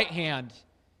my right hand,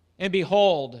 and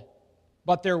behold,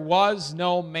 but there was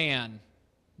no man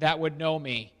that would know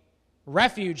me.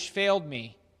 Refuge failed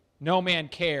me. No man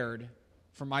cared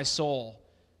for my soul.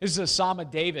 This is a psalm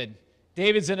of David.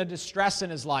 David's in a distress in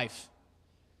his life.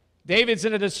 David's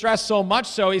in a distress so much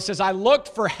so, he says, I looked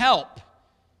for help,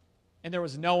 and there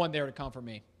was no one there to comfort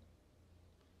me.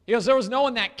 He goes, there was no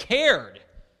one that cared.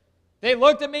 They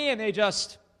looked at me, and they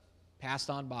just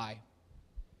passed on by.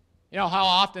 How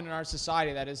often in our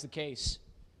society that is the case.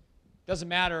 Doesn't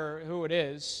matter who it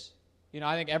is.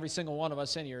 I think every single one of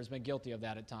us in here has been guilty of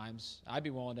that at times. I'd be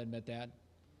willing to admit that.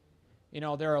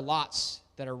 There are lots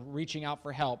that are reaching out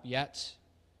for help, yet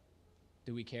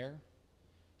do we care?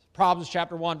 Proverbs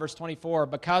chapter 1, verse 24,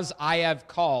 because I have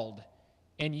called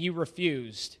and you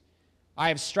refused, I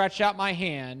have stretched out my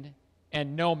hand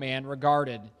and no man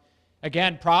regarded.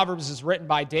 Again, Proverbs is written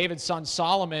by David's son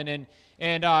Solomon,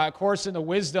 and of course in the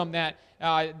wisdom that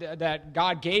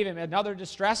God gave him, another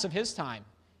distress of his time.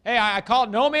 Hey, I called,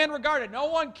 no man regarded, no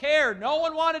one cared, no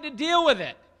one wanted to deal with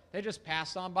it. They just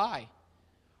passed on by.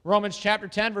 Romans chapter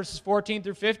 10, verses 14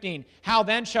 through 15, how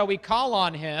then shall we call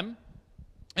on him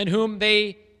in whom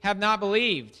they have not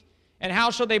believed? And how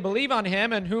shall they believe on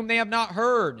him in whom they have not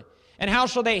heard? And how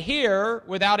shall they hear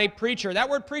without a preacher? That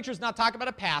word preacher is not talking about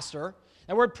a pastor.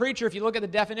 That word preacher, if you look at the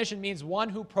definition, means one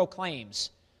who proclaims,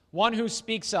 one who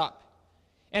speaks up.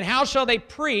 And how shall they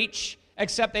preach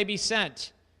except they be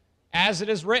sent? As it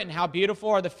is written, how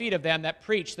beautiful are the feet of them that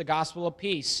preach the gospel of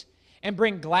peace and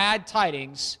bring glad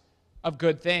tidings of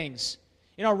good things.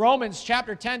 Romans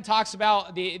chapter 10 talks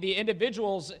about the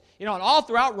individuals, and all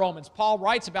throughout Romans, Paul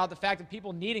writes about the fact of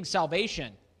people needing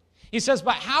salvation. He says,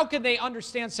 but how can they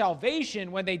understand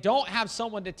salvation when they don't have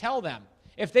someone to tell them?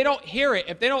 If they don't hear it,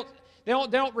 if they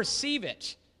don't receive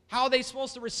it, how are they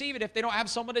supposed to receive it if they don't have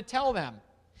someone to tell them?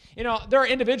 There are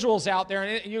individuals out there,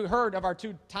 and you heard of our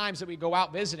 2 times that we go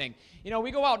out visiting. We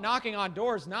go out knocking on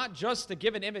doors, not just to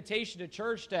give an invitation to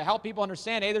church to help people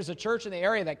understand, hey, there's a church in the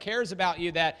area that cares about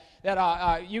you that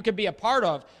you can be a part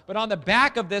of. But on the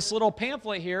back of this little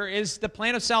pamphlet here is the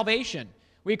plan of salvation.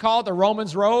 We call it the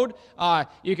Romans Road.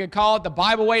 You can call it the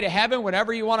Bible Way to Heaven,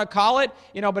 whatever you want to call it.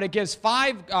 But it gives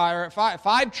five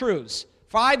truths,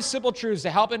 5 simple truths to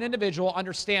help an individual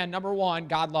understand, number 1,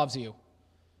 God loves you.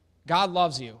 God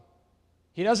loves you.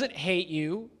 He doesn't hate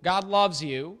you. God loves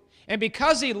you. And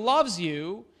because he loves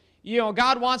you,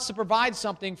 God wants to provide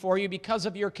something for you because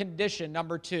of your condition,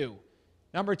 number 2.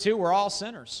 Number 2, we're all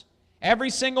sinners. Every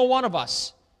single one of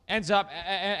us ends up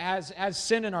has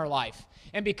sin in our life.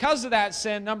 And because of that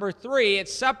sin, number 3, it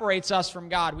separates us from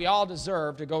God. We all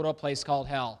deserve to go to a place called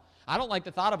hell. I don't like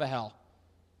the thought of a hell.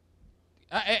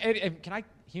 Can I,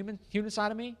 human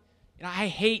side of me? I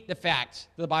hate the fact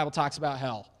that the Bible talks about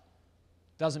hell.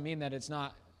 Doesn't mean that it's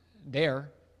not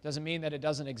there. Doesn't mean that it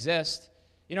doesn't exist.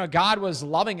 God was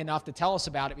loving enough to tell us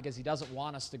about it because he doesn't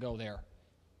want us to go there.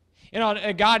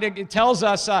 God tells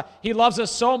us he loves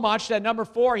us so much that number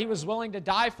 4, he was willing to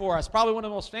die for us. Probably one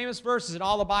of the most famous verses in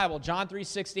all the Bible, John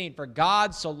 3:16. For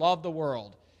God so loved the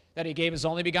world that he gave his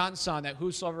only begotten Son, that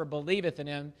whosoever believeth in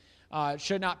him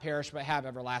should not perish but have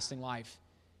everlasting life.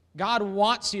 God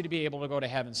wants you to be able to go to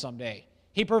heaven someday.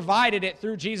 He provided it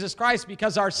through Jesus Christ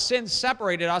because our sins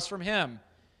separated us from him.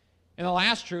 And the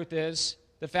last truth is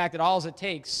the fact that all it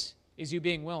takes is you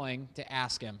being willing to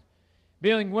ask him.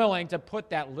 Being willing to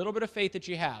put that little bit of faith that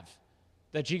you have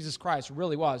that Jesus Christ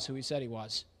really was who he said he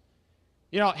was.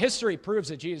 History proves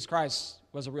that Jesus Christ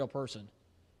was a real person.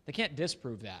 They can't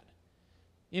disprove that.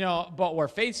 But where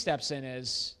faith steps in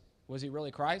is, was he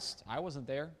really Christ? I wasn't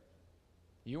there.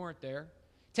 You weren't there.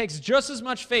 It takes just as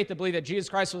much faith to believe that Jesus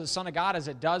Christ was the Son of God as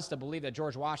it does to believe that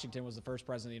George Washington was the first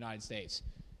president of the United States.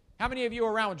 How many of you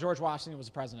were around when George Washington was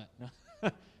the president?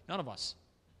 None of us.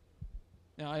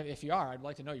 If you are, I'd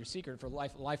like to know your secret for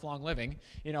lifelong living,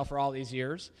 for all these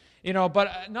years.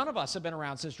 But none of us have been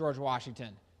around since George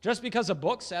Washington. Just because a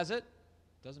book says it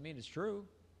doesn't mean it's true.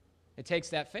 It takes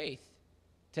that faith.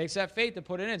 It takes that faith to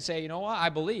put it in and say, you know what, I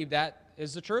believe that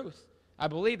is the truth. I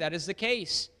believe that is the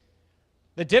case.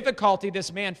 The difficulty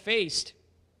this man faced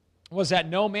was that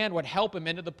no man would help him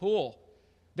into the pool.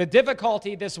 The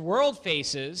difficulty this world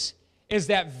faces is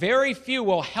that very few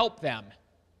will help them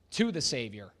to the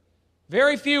Savior.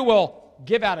 Very few will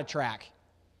give out a tract.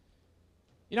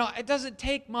 It doesn't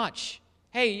take much.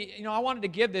 Hey, I wanted to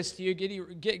give this to you.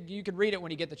 You can read it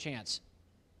when you get the chance.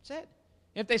 That's it.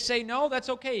 If they say no, that's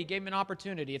okay. You gave them an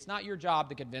opportunity. It's not your job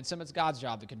to convince them. It's God's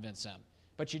job to convince them.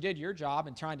 But you did your job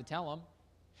in trying to tell them.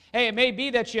 Hey, it may be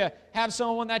that you have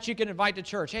someone that you can invite to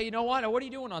church. Hey, you know what? What are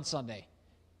you doing on Sunday?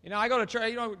 I go to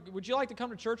church. Would you like to come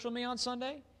to church with me on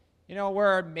Sunday?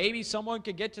 Where maybe someone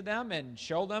could get to them and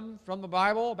show them from the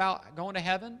Bible about going to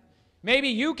heaven. Maybe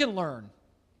you can learn.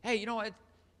 Hey,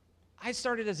 I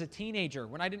started as a teenager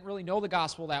when I didn't really know the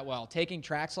gospel that well, taking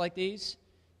tracts like these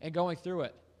and going through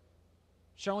it,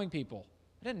 showing people.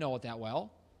 I didn't know it that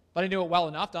well, but I knew it well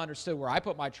enough to understand where I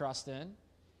put my trust in.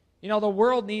 The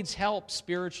world needs help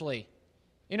spiritually.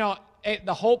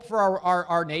 The hope for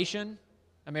our nation,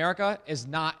 America, is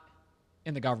not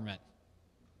in the government.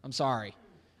 I'm sorry.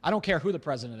 I don't care who the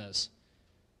president is.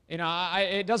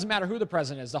 It doesn't matter who the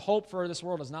president is. The hope for this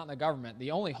world is not in the government. The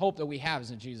only hope that we have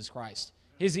is in Jesus Christ.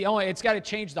 He's the only, it's got to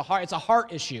change the heart. It's a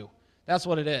heart issue. That's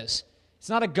what it is. It's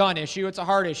not a gun issue. It's a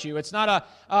heart issue. It's not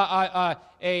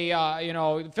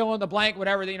fill in the blank,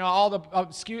 whatever, all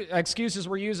the excuses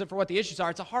we're using for what the issues are.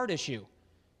 It's a heart issue.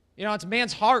 It's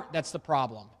man's heart that's the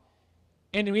problem.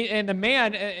 And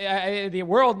the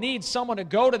world needs someone to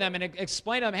go to them and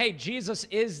explain to them, hey, Jesus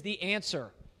is the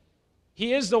answer.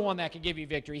 He is the one that can give you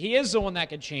victory. He is the one that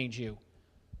can change you.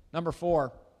 Number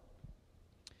 4,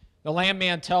 the lame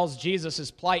man tells Jesus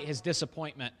his plight, his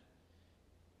disappointment.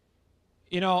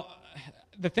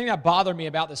 The thing that bothered me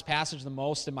about this passage the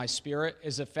most in my spirit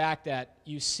is the fact that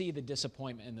you see the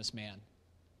disappointment in this man.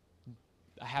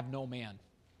 I have no man.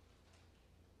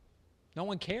 No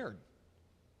one cared.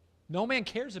 No man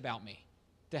cares about me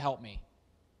to help me.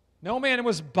 No man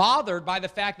was bothered by the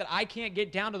fact that I can't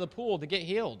get down to the pool to get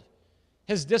healed.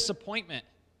 His disappointment.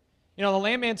 The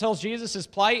lame man tells Jesus his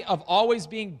plight of always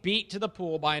being beat to the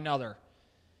pool by another.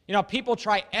 People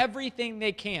try everything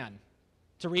they can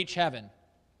to reach heaven,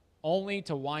 only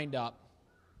to wind up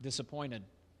disappointed.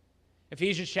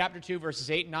 Ephesians chapter 2, verses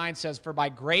 8 and 9 says, "For by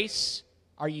grace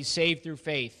are ye saved through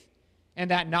faith, and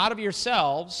that not of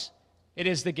yourselves, it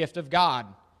is the gift of God,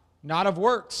 not of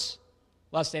works,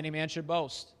 lest any man should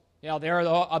boast." There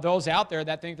are those out there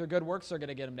that think their good works are going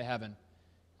to get them to heaven.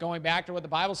 Going back to what the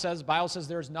Bible says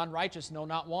there is none righteous, no,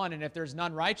 not one. And if there's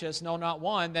none righteous, no, not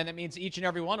one, then it means each and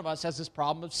every one of us has this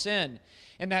problem of sin.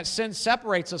 And that sin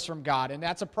separates us from God. And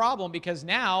that's a problem because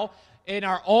now, in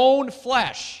our own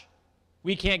flesh,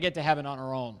 we can't get to heaven on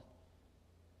our own.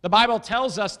 The Bible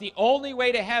tells us the only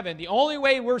way to heaven, the only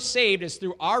way we're saved is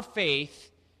through our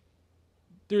faith,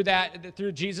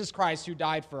 through Jesus Christ who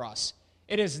died for us.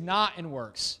 It is not in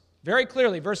works. Very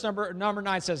clearly, verse number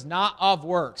 9 says, not of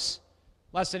works,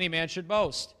 lest any man should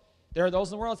boast. There are those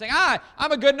in the world saying,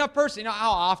 I'm a good enough person.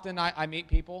 How often I meet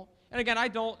people. And again, I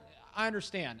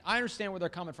understand. I understand where they're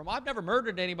coming from. I've never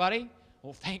murdered anybody.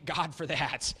 Well, thank God for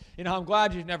that. I'm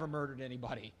glad you've never murdered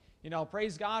anybody.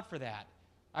 Praise God for that.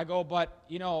 I go, but,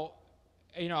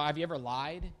 have you ever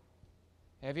lied?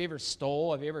 Have you ever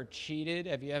stole? Have you ever cheated?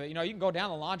 Have you ever, you can go down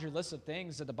the laundry list of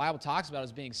things that the Bible talks about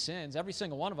as being sins. Every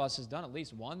single one of us has done at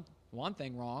least one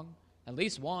thing wrong. At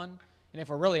least one. And if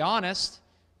we're really honest,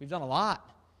 we've done a lot.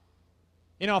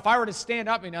 If I were to stand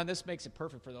up, this makes it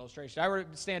perfect for the illustration. If I were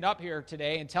to stand up here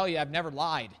today and tell you I've never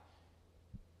lied,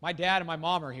 my dad and my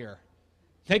mom are here.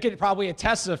 They could probably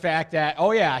attest to the fact that,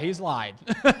 oh yeah, he's lied.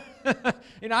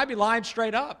 I'd be lying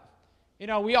straight up.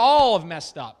 We all have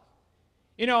messed up.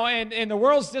 And the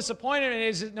world's disappointed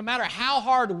is no matter how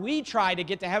hard we try to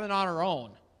get to heaven on our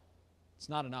own, it's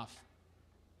not enough.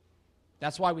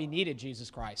 That's why we needed Jesus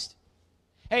Christ.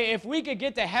 Hey, if we could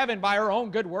get to heaven by our own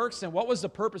good works, then what was the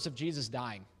purpose of Jesus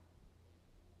dying?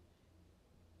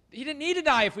 He didn't need to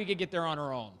die if we could get there on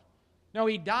our own. No,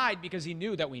 he died because he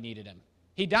knew that we needed him.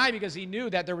 He died because he knew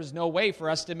that there was no way for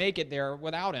us to make it there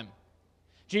without him.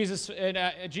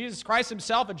 Jesus Christ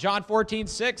himself in John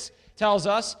 14:6 tells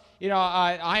us,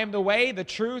 I am the way, the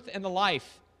truth, and the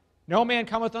life. No man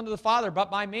cometh unto the Father but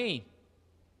by me.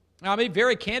 Now, I'll be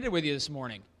very candid with you this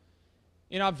morning.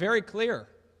 I'm very clear.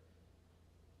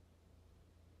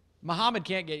 Muhammad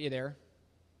can't get you there.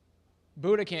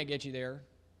 Buddha can't get you there.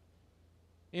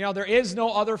 There is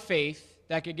no other faith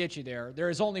that could get you there.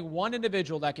 There is only one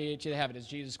individual that can get you to heaven. It's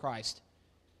Jesus Christ.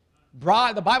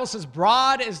 The Bible says,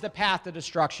 broad is the path to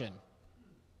destruction.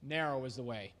 Narrow is the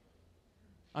way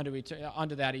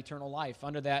unto that eternal life,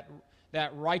 unto that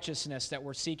that righteousness that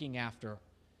we're seeking after.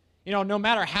 You know, no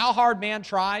matter how hard man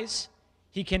tries,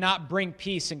 he cannot bring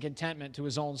peace and contentment to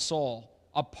his own soul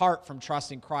apart from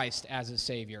trusting Christ as his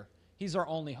Savior. He's our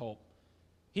only hope.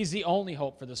 He's the only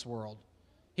hope for this world.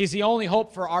 He's the only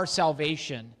hope for our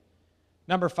salvation.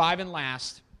 Number 5 and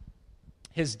last,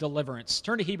 his deliverance.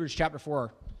 Turn to Hebrews chapter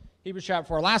 4. Hebrews chapter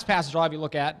 4. Last passage I'll have you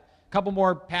look at. A couple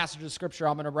more passages of Scripture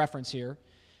I'm going to reference here.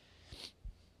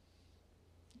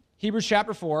 Hebrews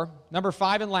chapter 4, number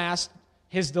 5 and last,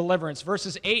 his deliverance.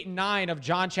 Verses 8 and 9 of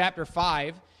John chapter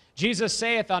 5, Jesus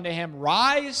saith unto him,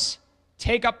 Rise,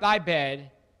 take up thy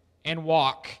bed, and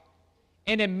walk.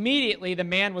 And immediately the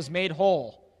man was made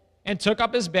whole, and took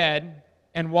up his bed,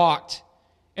 and walked.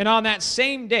 And on that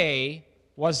same day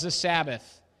was the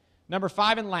Sabbath. Number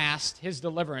 5 and last, his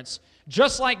deliverance.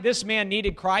 Just like this man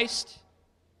needed Christ,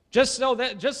 just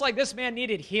like this man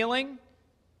needed healing,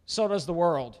 so does the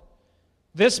world.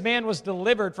 This man was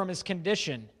delivered from his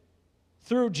condition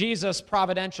through Jesus'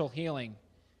 providential healing.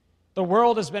 The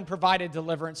world has been provided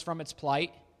deliverance from its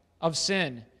plight of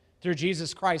sin through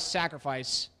Jesus Christ's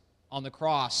sacrifice on the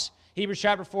cross. Hebrews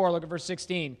chapter 4, look at verse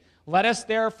 16. Let us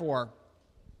therefore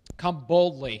come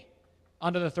boldly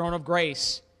unto the throne of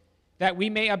grace, that we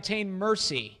may obtain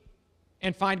mercy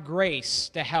and find grace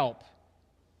to help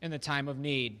in the time of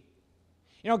need.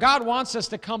 You know, God wants us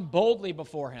to come boldly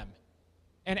before him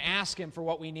and ask him for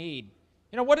what we need.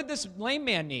 You know, what did this lame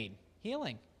man need?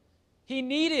 Healing. He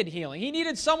needed healing. He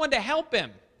needed someone to help him.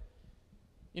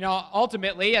 You know,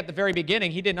 ultimately, at the very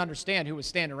beginning, he didn't understand who was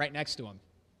standing right next to him.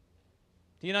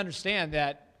 He didn't understand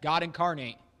that God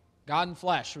incarnate, God in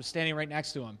flesh, was standing right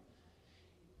next to him,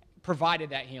 provided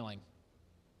that healing.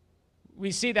 We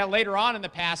see that later on in the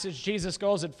passage, Jesus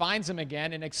goes and finds him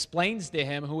again and explains to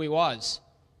him who he was.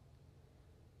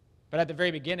 But at the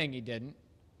very beginning, he didn't.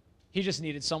 He just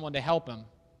needed someone to help him.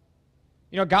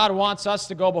 You know, God wants us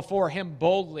to go before him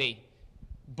boldly,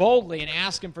 and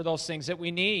ask him for those things that we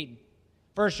need.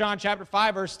 1 John chapter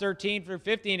 5, verse 13 through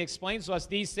 15 explains to us,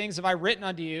 These things have I written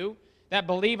unto you that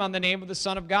believe on the name of the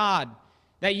Son of God,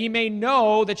 that ye may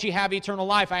know that ye have eternal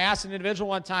life. I asked an individual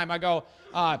one time, I go,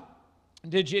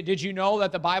 did you know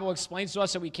that the Bible explains to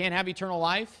us that we can't have eternal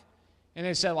life? And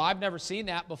they said, well, I've never seen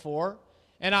that before.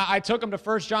 And I took them to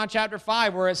 1 John chapter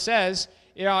 5, where it says,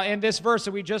 you know, in this verse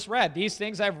that we just read, these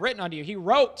things I've written unto you. He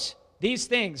wrote these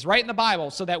things right in the Bible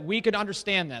so that we could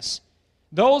understand this.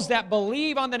 Those that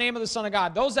believe on the name of the Son of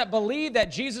God, those that believe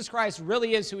that Jesus Christ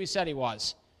really is who he said he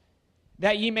was,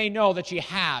 that ye may know that ye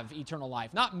have eternal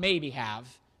life. Not maybe have,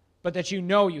 but that you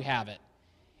know you have it.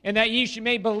 And that ye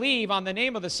may believe on the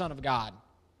name of the Son of God.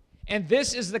 And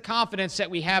this is the confidence that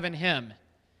we have in him,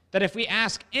 that if we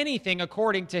ask anything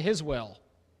according to his will,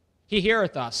 he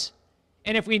heareth us.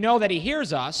 And if we know that he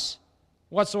hears us,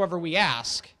 whatsoever we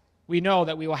ask, we know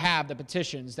that we will have the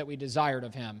petitions that we desired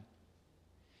of him.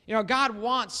 You know, God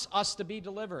wants us to be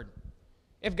delivered.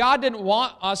 If God didn't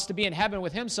want us to be in heaven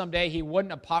with him someday, he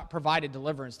wouldn't have provided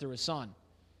deliverance through his Son.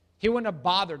 He wouldn't have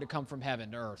bothered to come from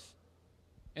heaven to earth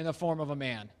in the form of a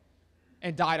man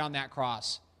and died on that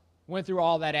cross, went through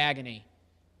all that agony,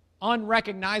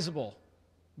 unrecognizable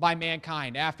by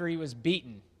mankind after he was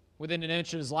beaten within an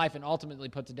inch of his life and ultimately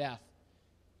put to death.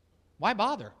 Why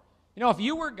bother? You know, if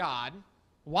you were God,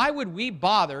 why would we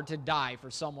bother to die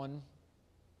for someone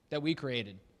that we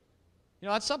created? You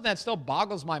know, that's something that still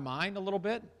boggles my mind a little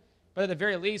bit, but at the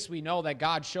very least, we know that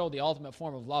God showed the ultimate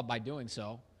form of love by doing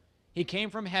so. He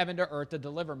came from heaven to earth to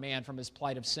deliver man from his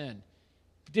plight of sin,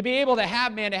 to be able to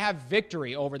have man to have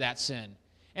victory over that sin,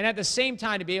 and at the same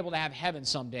time to be able to have heaven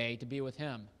someday to be with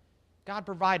him. God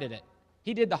provided it.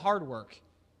 He did the hard work.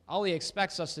 All he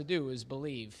expects us to do is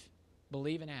believe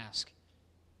and ask,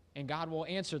 and God will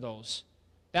answer those.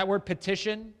 That word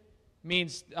petition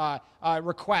means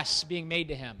requests being made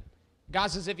to him. God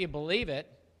says if you believe it,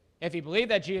 if you believe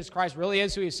that Jesus Christ really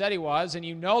is who he said he was, and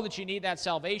you know that you need that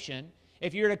salvation,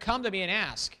 if you're to come to me and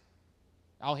ask,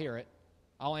 I'll hear it.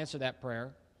 I'll answer that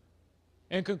prayer.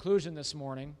 In conclusion this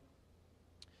morning,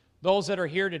 those that are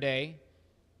here today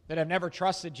that have never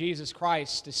trusted Jesus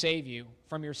Christ to save you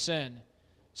from your sin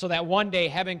so that one day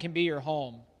heaven can be your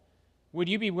home, would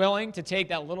you be willing to take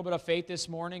that little bit of faith this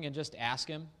morning and just ask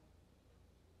him?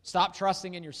 Stop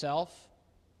trusting in yourself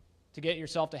to get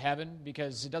yourself to heaven,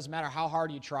 because it doesn't matter how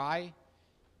hard you try,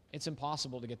 it's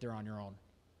impossible to get there on your own.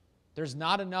 There's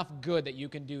not enough good that you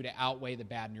can do to outweigh the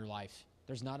bad in your life.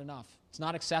 There's not enough. It's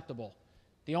not acceptable.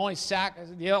 The only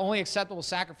acceptable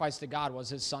sacrifice to God was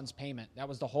his Son's payment. That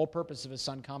was the whole purpose of his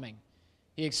Son coming.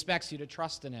 He expects you to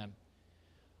trust in him.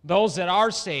 Those that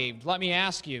are saved, let me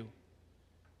ask you,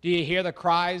 do you hear the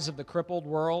cries of the crippled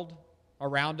world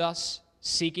around us,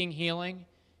 seeking healing,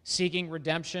 seeking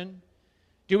redemption?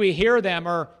 Do we hear them,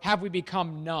 or have we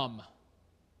become numb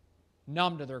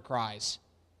to their cries?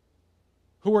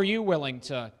 Who are you willing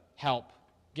to help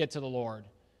get to the Lord?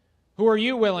 Who are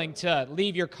you willing to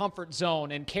leave your comfort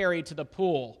zone and carry to the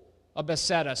pool of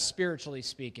Bethesda, spiritually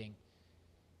speaking?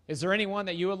 Is there anyone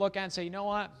that you would look at and say, you know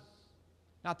what?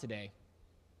 Not today.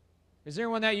 Is there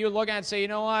anyone that you would look at and say, you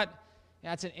know what?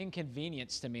 That's an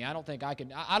inconvenience to me. I don't think I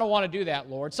can. I don't want to do that,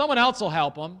 Lord. Someone else will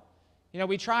help them. You know,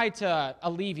 we try to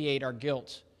alleviate our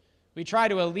guilt. We try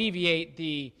to alleviate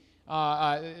the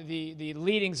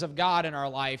leadings of God in our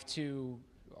life to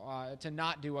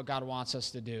not do what God wants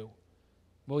us to do.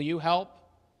 Will you help?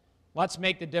 Let's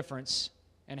make the difference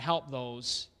and help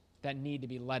those that need to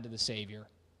be led to the Savior.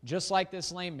 Just like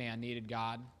this lame man needed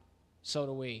God, so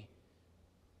do we.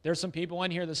 There's some people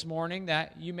in here this morning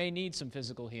that you may need some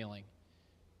physical healing.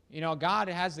 You know, God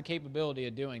has the capability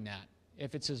of doing that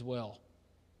if it's His will.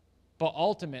 But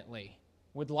ultimately,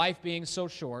 with life being so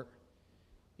short,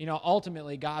 you know,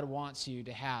 ultimately God wants you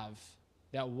to have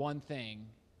that one thing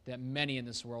that many in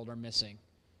this world are missing,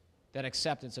 that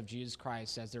acceptance of Jesus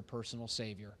Christ as their personal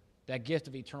Savior, that gift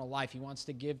of eternal life He wants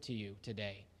to give to you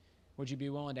today. Would you be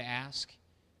willing to ask?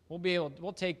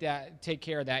 We'll take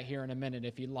care of that here in a minute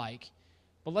if you'd like.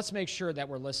 But let's make sure that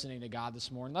we're listening to God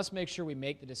this morning. Let's make sure we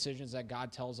make the decisions that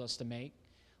God tells us to make.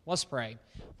 Let's pray.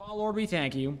 Father, Lord, we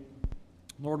thank you.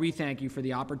 Lord, we thank you for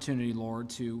the opportunity, Lord,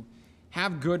 to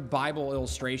have good Bible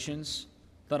illustrations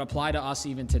that apply to us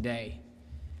even today.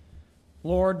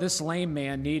 Lord, this lame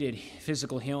man needed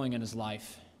physical healing in his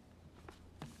life.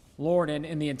 Lord,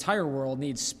 and the entire world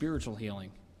needs spiritual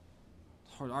healing.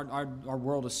 Our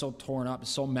world is so torn up,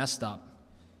 so messed up,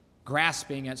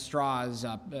 grasping at straws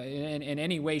in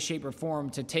any way, shape, or form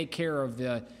to take care of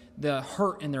the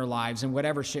hurt in their lives in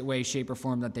whatever way, shape, or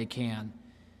form that they can.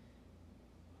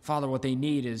 Father, what they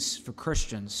need is for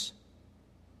Christians,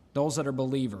 those that are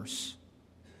believers,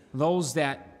 those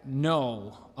that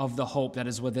know of the hope that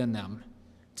is within them,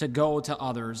 to go to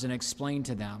others and explain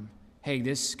to them, hey,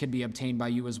 this can be obtained by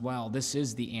you as well. This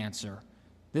is the answer.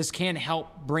 This can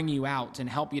help bring you out and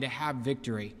help you to have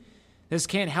victory. This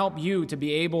can help you to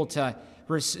be able to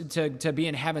be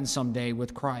in heaven someday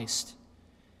with Christ.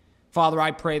 Father,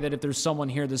 I pray that if there's someone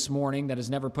here this morning that has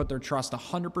never put their trust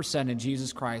 100% in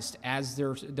Jesus Christ as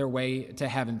their way to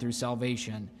heaven through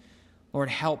salvation, Lord,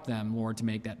 help them, Lord, to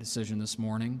make that decision this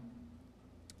morning.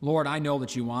 Lord, I know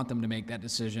that you want them to make that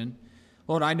decision.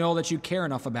 Lord, I know that you care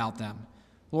enough about them,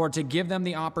 Lord, to give them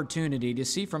the opportunity to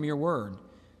see from your word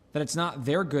that it's not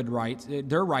their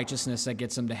their righteousness that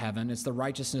gets them to heaven. It's the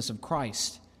righteousness of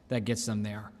Christ that gets them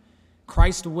there.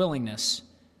 Christ's willingness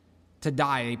to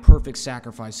die a perfect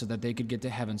sacrifice so that they could get to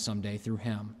heaven someday through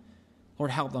him.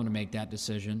 Lord, help them to make that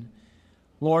decision.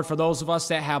 Lord, for those of us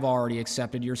that have already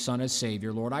accepted your Son as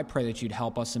Savior, Lord, I pray that you'd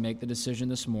help us to make the decision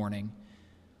this morning.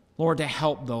 Lord, to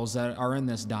help those that are in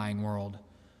this dying world,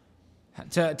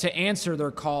 to answer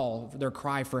their call, their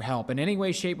cry for help in any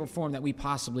way, shape, or form that we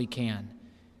possibly can.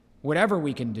 Whatever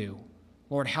we can do,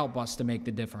 Lord, help us to make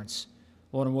the difference.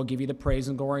 Lord, and we'll give you the praise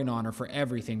and glory and honor for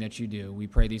everything that you do. We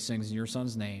pray these things in your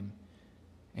Son's name.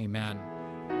 Amen.